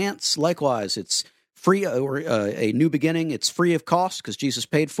second chance, likewise, it's free, or a new beginning. It's free of cost because Jesus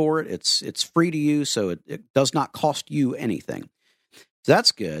paid for it. It's free to you, so it does not cost you anything. So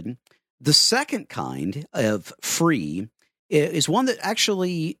that's good. The second kind of free is one that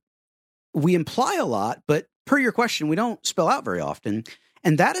actually we imply a lot, but per your question, we don't spell out very often.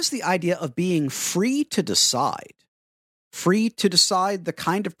 And that is the idea of being free to decide the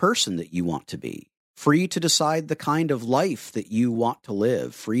kind of person that you want to be, free to decide the kind of life that you want to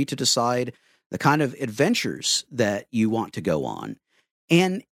live, free to decide the kind of adventures that you want to go on.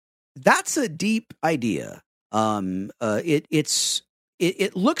 And that's a deep idea.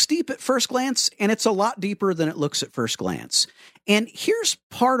 It looks deep at first glance, and it's a lot deeper than it looks at first glance. And here's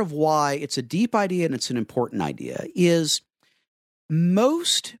part of why it's a deep idea and it's an important idea, is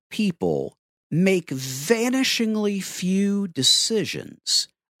most people make vanishingly few decisions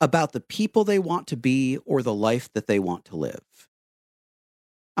about the people they want to be or the life that they want to live.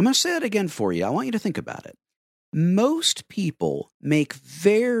 I'm going to say that again for you. I want you to think about it. Most people make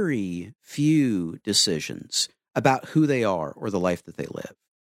very few decisions about who they are or the life that they live.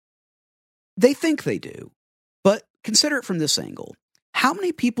 They think they do, but consider it from this angle. How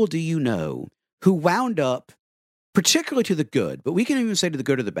many people do you know who wound up, particularly to the good, but we can even say to the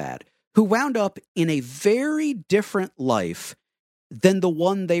good or the bad, who wound up in a very different life than the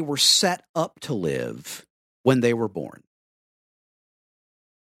one they were set up to live when they were born?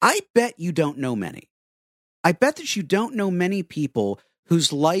 I bet you don't know many. I bet that you don't know many people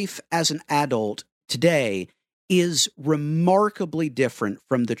whose life as an adult today is remarkably different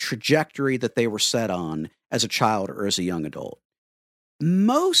from the trajectory that they were set on as a child or as a young adult.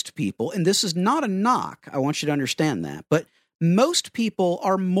 Most people, and this is not a knock, I want you to understand that, but most people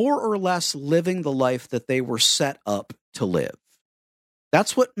are more or less living the life that they were set up to live.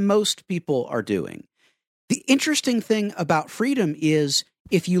 That's what most people are doing. The interesting thing about freedom is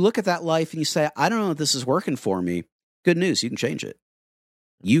if you look at that life and you say, I don't know if this is working for me, good news, you can change it.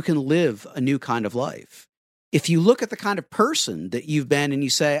 You can live a new kind of life. If you look at the kind of person that you've been and you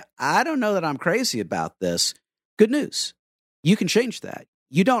say, I don't know that I'm crazy about this, good news. You can change that.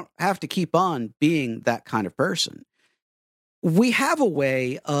 You don't have to keep on being that kind of person. We have a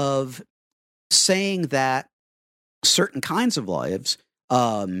way of saying that certain kinds of lives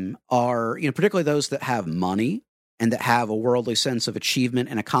are, particularly those that have money and that have a worldly sense of achievement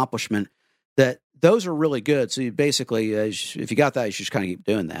and accomplishment, that those are really good. So you basically, if you got that, you should just kind of keep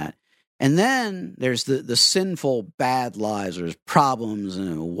doing that. And then there's the sinful bad lives, there's problems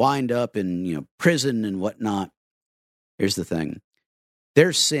and wind up in prison and whatnot. Here's the thing.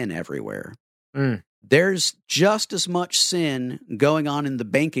 There's sin everywhere. There's just as much sin going on in the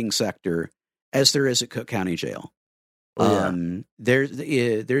banking sector as there is at Cook County Jail.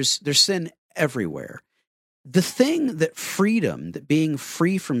 There's sin everywhere. the thing that freedom, that being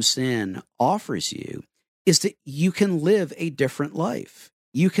free from sin offers you, is that you can live a different life.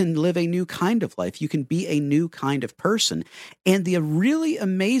 You can live a new kind of life. You can be a new kind of person. And the really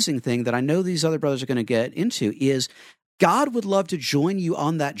amazing thing that I know these other brothers are going to get into is God would love to join you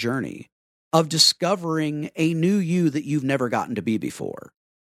on that journey of discovering a new you that you've never gotten to be before,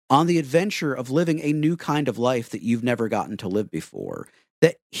 on the adventure of living a new kind of life that you've never gotten to live before,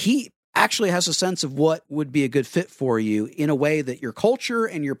 that he actually has a sense of what would be a good fit for you in a way that your culture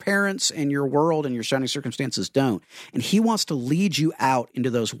and your parents and your world and your surrounding circumstances don't. And he wants to lead you out into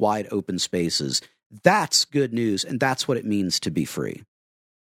those wide open spaces. That's good news, and that's what it means to be free.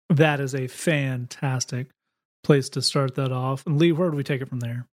 That is a fantastic place to start that off. And Lee, where do we take it from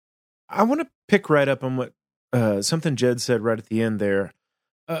there? I want to pick right up on what something Jed said right at the end there.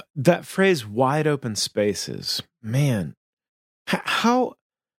 That phrase, wide open spaces, man, how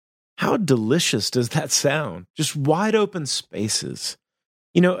delicious does that sound? Just wide open spaces.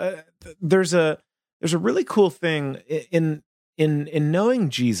 You know, there's a really cool thing in knowing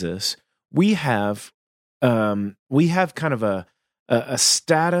Jesus. We have kind of a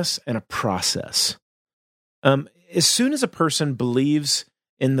status and a process. As soon as a person believes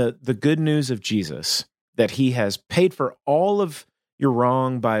in the good news of Jesus, that he has paid for all of your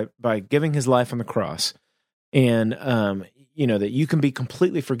wrong by giving his life on the cross, and that you can be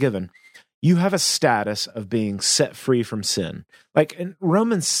completely forgiven, you have a status of being set free from sin. Like in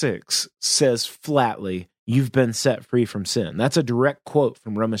Romans 6 says flatly, you've been set free from sin. That's a direct quote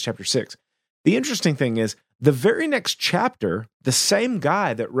from Romans chapter 6. The interesting thing is, the very next chapter, the same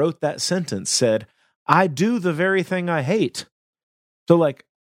guy that wrote that sentence said, I do the very thing I hate. So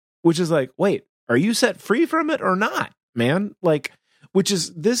which is wait, are you set free from it or not, man?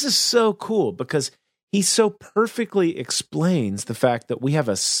 This is so cool because he so perfectly explains the fact that we have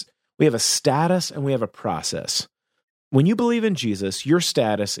a status and we have a process. When you believe in Jesus, your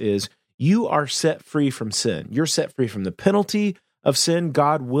status is you are set free from sin. You're set free from the penalty of sin.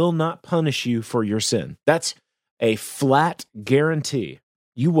 God will not punish you for your sin. That's a flat guarantee.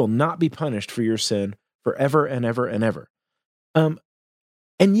 You will not be punished for your sin forever and ever and ever.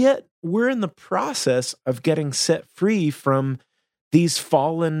 And yet we're in the process of getting set free from these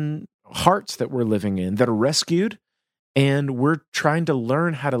fallen hearts that we're living in that are rescued, and we're trying to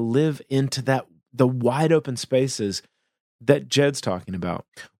learn how to live into the wide open spaces that Jed's talking about.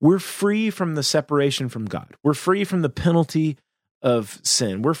 We're free from the separation from God. We're free from the penalty of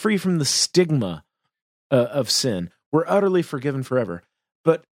sin. We're free from the stigma of sin. We're utterly forgiven forever.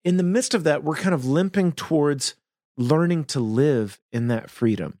 But in the midst of that, we're kind of limping towards learning to live in that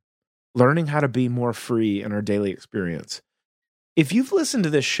freedom, learning how to be more free in our daily experience. If you've listened to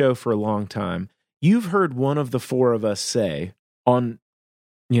this show for a long time, you've heard one of the four of us say on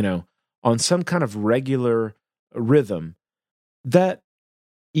some kind of regular rhythm that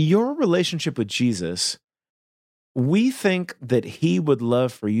your relationship with Jesus, we think that he would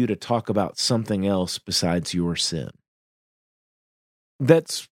love for you to talk about something else besides your sin.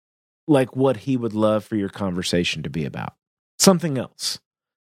 That's like what he would love for your conversation to be about. Something else.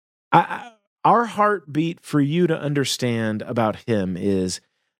 Our heartbeat for you to understand about him is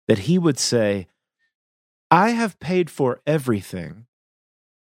that he would say, I have paid for everything,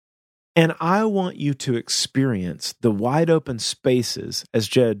 and I want you to experience the wide open spaces, as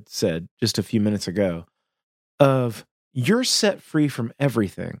Jed said just a few minutes ago, of you're set free from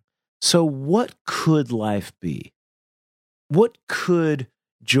everything. So what could life be? What could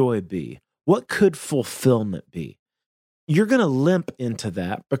joy be? What could fulfillment be? You're going to limp into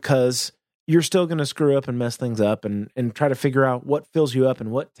that because you're still going to screw up and mess things up and try to figure out what fills you up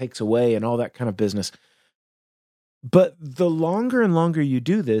and what takes away and all that kind of business. But the longer and longer you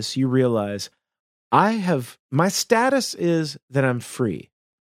do this, you realize my status is that I'm free.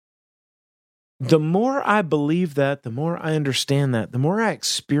 The more I believe that, the more I understand that, the more I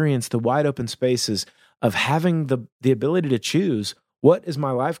experience the wide open spaces of having the ability to choose what is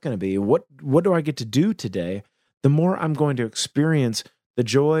my life going to be, what do I get to do today, the more I'm going to experience the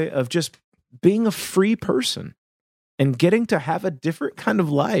joy of just being a free person and getting to have a different kind of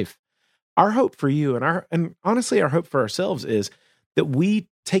life. Our hope for you and honestly our hope for ourselves is that we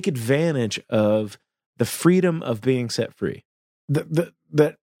take advantage of the freedom of being set free.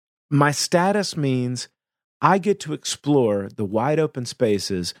 That my status means I get to explore the wide open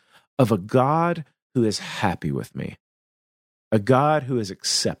spaces of a God who is happy with me, a God who has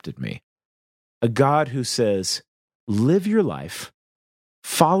accepted me, a God who says, live your life,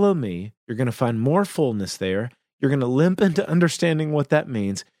 follow me. You're going to find more fullness there. You're going to limp into understanding what that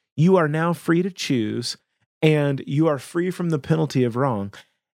means. You are now free to choose, and you are free from the penalty of wrong.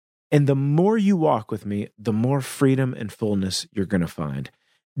 And the more you walk with me, the more freedom and fullness you're going to find.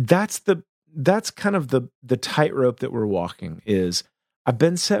 That's kind of the tightrope that we're walking is I've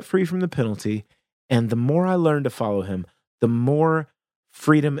been set free from the penalty. And the more I learn to follow him, the more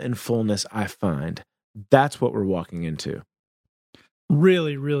freedom and fullness I find. That's what we're walking into.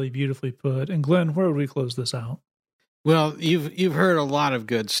 Really, really beautifully put. And Glenn, where would we close this out? Well, you've heard a lot of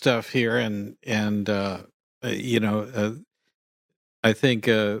good stuff here, and I think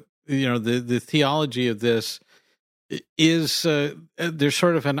the theology of this is there's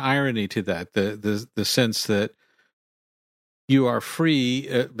sort of an irony to that, the sense that you are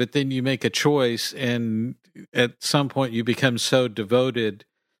free, but then you make a choice, and at some point you become so devoted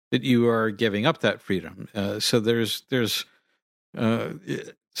that you are giving up that freedom. So there's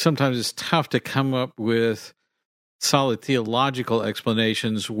sometimes it's tough to come up with solid theological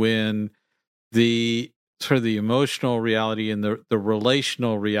explanations when the sort of the emotional reality and the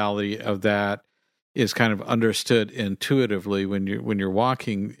relational reality of that is kind of understood intuitively when you're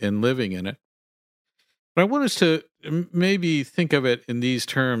walking and living in it. But I want us to maybe think of it in these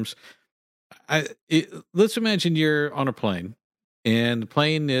terms. Let's imagine you're on a plane, and the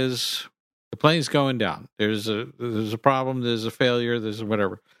plane's going down. There's a problem. There's a failure. There's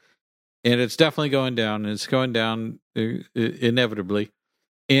whatever, and it's definitely going down. And it's going down inevitably,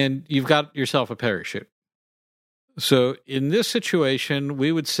 and you've got yourself a parachute. So in this situation,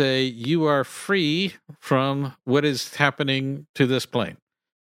 we would say you are free from what is happening to this plane.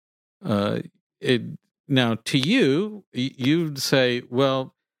 Now, to you, you'd say,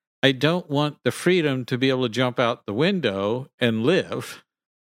 well, I don't want the freedom to be able to jump out the window and live.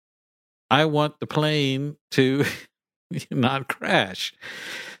 I want the plane to not crash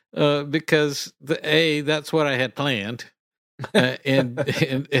because that's what I had planned,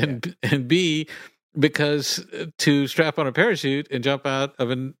 and B, because to strap on a parachute and jump out of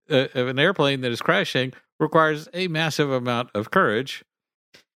an airplane that is crashing requires a massive amount of courage,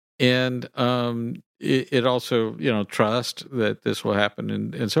 and it also trust that this will happen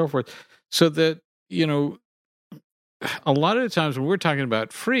and so forth. So that a lot of the times when we're talking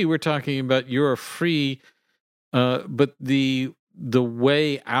about free, we're talking about you're free, but the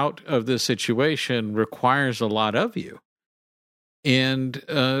way out of this situation requires a lot of you. And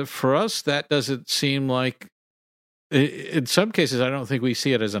for us, that doesn't seem like, in some cases, I don't think we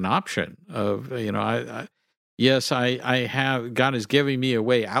see it as an option of, yes, I have, God is giving me a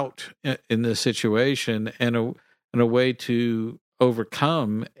way out in this situation and a way to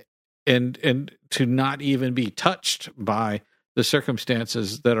overcome and to not even be touched by the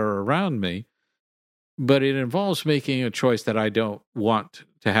circumstances that are around me. But it involves making a choice that I don't want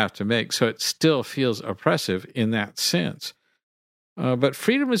to have to make. So it still feels oppressive in that sense. But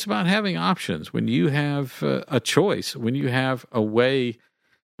freedom is about having options. When you have a choice, when you have a way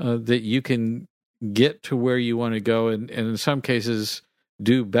that you can get to where you want to go, and in some cases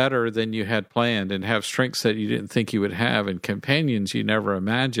do better than you had planned, and have strengths that you didn't think you would have, and companions you never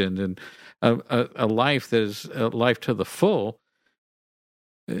imagined, and a life that is a life to the full.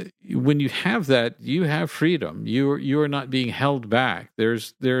 When you have that, you have freedom. You are not being held back.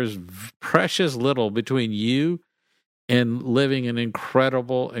 There's precious little between you and living an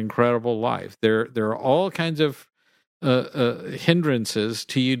incredible life. There are all kinds of hindrances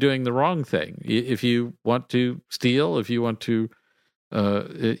to you doing the wrong thing. If you want to steal, if you want to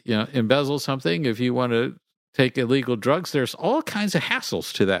embezzle something, if you want to take illegal drugs, there's all kinds of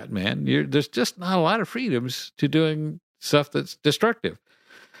hassles to that, man. There's just not a lot of freedoms to doing stuff that's destructive.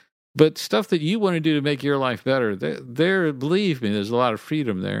 But stuff that you want to do to make your life better, there, believe me, there's a lot of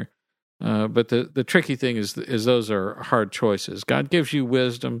freedom there. But the tricky thing is those are hard choices. God gives you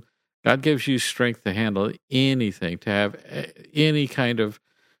wisdom. God gives you strength to handle anything, to have any kind of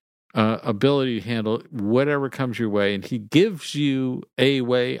ability to handle whatever comes your way. And he gives you a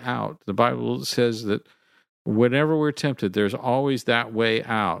way out. The Bible says that whenever we're tempted, there's always that way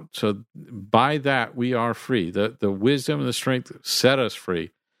out. So by that, we are free. The wisdom and the strength set us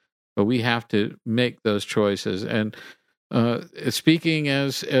free. But we have to make those choices. And speaking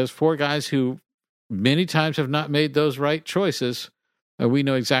as four guys who many times have not made those right choices, we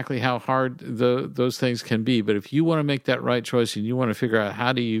know exactly how hard those things can be. But if you want to make that right choice and you want to figure out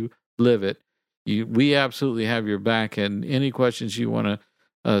how do you live it, we absolutely have your back. And any questions you want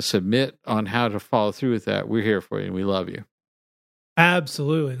to submit on how to follow through with that, we're here for you and we love you.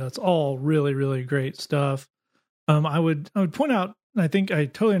 Absolutely. That's all really, really great stuff. I would point out, I think I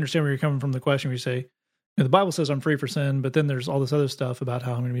totally understand where you're coming from the question where you say, the Bible says I'm free for sin, but then there's all this other stuff about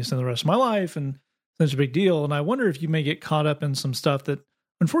how I'm going to be sin the rest of my life, and it's a big deal. And I wonder if you may get caught up in some stuff that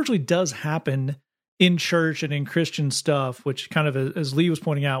unfortunately does happen in church and in Christian stuff, which kind of, as Lee was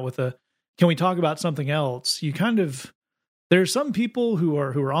pointing out with can we talk about something else? You kind of, there's some people who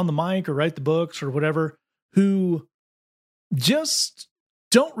are on the mic or write the books or whatever who just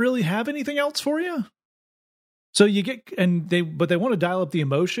don't really have anything else for you. So you get, but they want to dial up the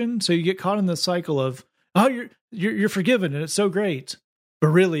emotion. So you get caught in the cycle of, oh, you're forgiven and it's so great, but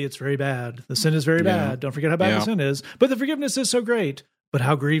really it's very bad. The sin is very bad. Don't forget how bad the sin is, but the forgiveness is so great, but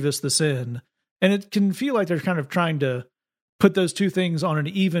how grievous the sin. And it can feel like they're kind of trying to put those two things on an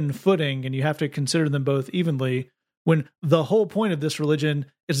even footing, and you have to consider them both evenly, when the whole point of this religion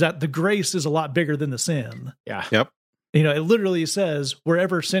is that the grace is a lot bigger than the sin. Yeah. Yep. You know, it literally says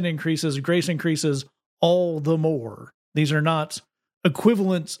wherever sin increases, grace increases all the more. These are not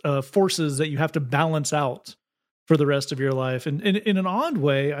equivalent forces that you have to balance out for the rest of your life. And in an odd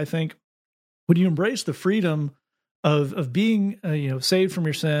way, I think when you embrace the freedom of being saved from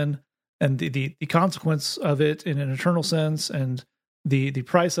your sin and the consequence of it in an eternal sense and the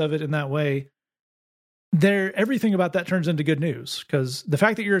price of it in that way, everything about that turns into good news, because the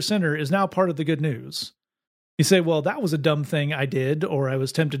fact that you're a sinner is now part of the good news. You say, well, that was a dumb thing I did, or I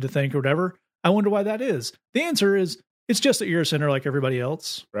was tempted to think, or whatever. I wonder why that is. The answer is, it's just that you're a sinner like everybody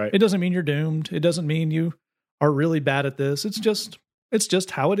else. Right. It doesn't mean you're doomed. It doesn't mean you are really bad at this. It's just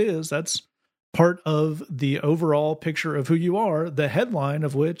how it is. That's part of the overall picture of who you are, the headline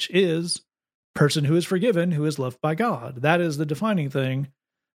of which is person who is forgiven, who is loved by God. That is the defining thing.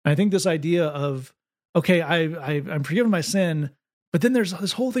 I think this idea of, okay, I'm forgiven my sin, but then there's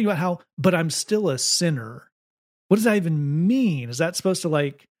this whole thing about but I'm still a sinner. What does that even mean? Is that supposed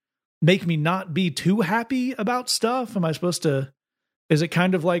to make me not be too happy about stuff? Am I supposed to, is it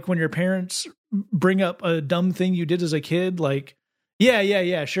kind of like when your parents bring up a dumb thing you did as a kid? Like,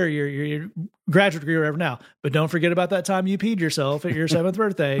 yeah, sure, you're graduate degree or whatever now, but don't forget about that time you peed yourself at your 7th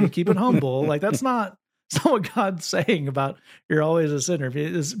birthday. Keep it humble. Like, that's not what God's saying about you're always a sinner.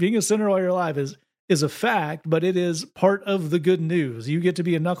 Being a sinner while you're alive is a fact, but it is part of the good news. You get to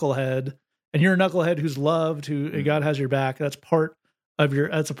be a knucklehead, and you're a knucklehead who's loved, who God has your back. That's a part of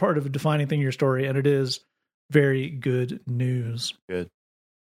a defining thing in your story, and it is very good news. Good.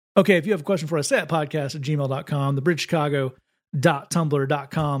 Okay, if you have a question for us, at podcast@gmail.com,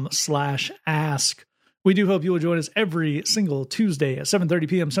 thebridgechicago.tumblr.com/ask. We do hope you will join us every single Tuesday at 7:30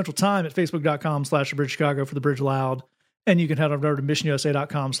 p.m. Central Time at facebook.com/thebridgechicago for The Bridge Loud. And you can head over to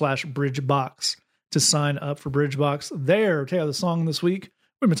missionusa.com/bridgebox to sign up for Bridgebox. There, take out the song this week.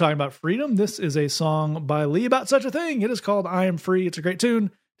 We've been talking about freedom. This is a song by Lee about such a thing. It is called I Am Free. It's a great tune.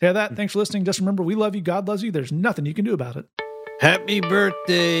 Take that. Thanks for listening. Just remember, we love you. God loves you. There's nothing you can do about it. Happy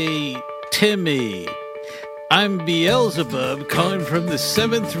birthday, Timmy. I'm Beelzebub, calling from the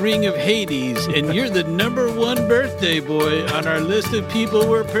 7th ring of Hades, and you're the #1 birthday boy on our list of people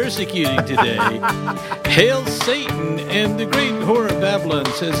we're persecuting today. Hail Satan, and the great whore of Babylon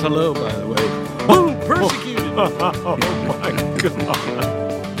says hello, by the way. Woo, persecuted! Oh, my God.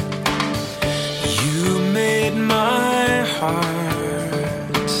 You made my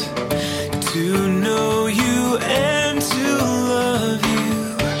heart to know you and to love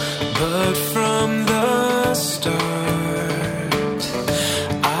you, but from the start,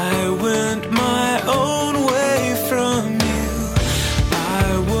 I went my own way from you.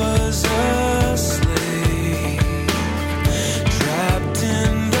 I was a slave, trapped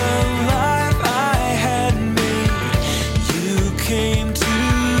in the life I had made. You came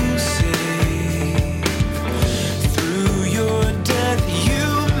to save. Through your death, you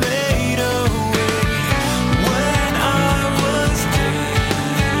made a way. When I was dead,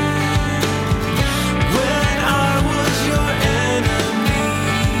 when I was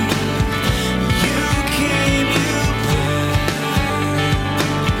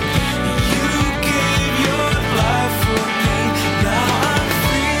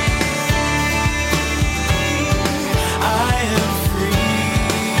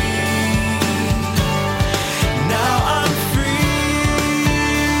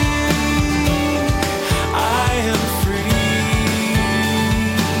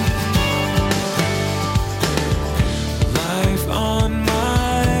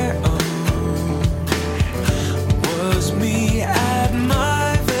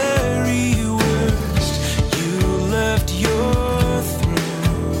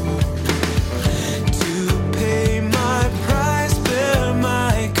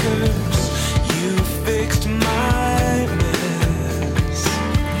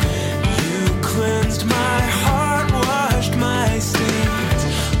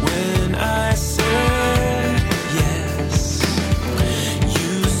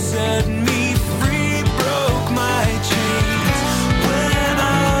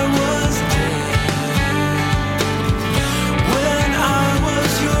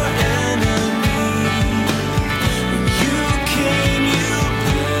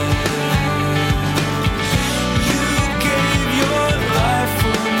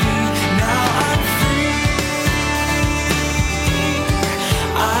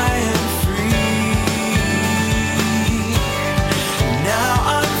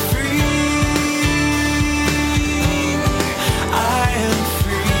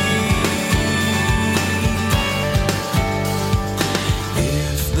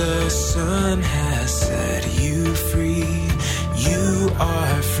Son has set you free, you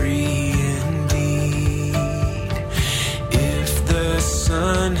are free indeed. If the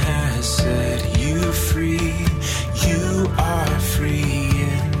Son has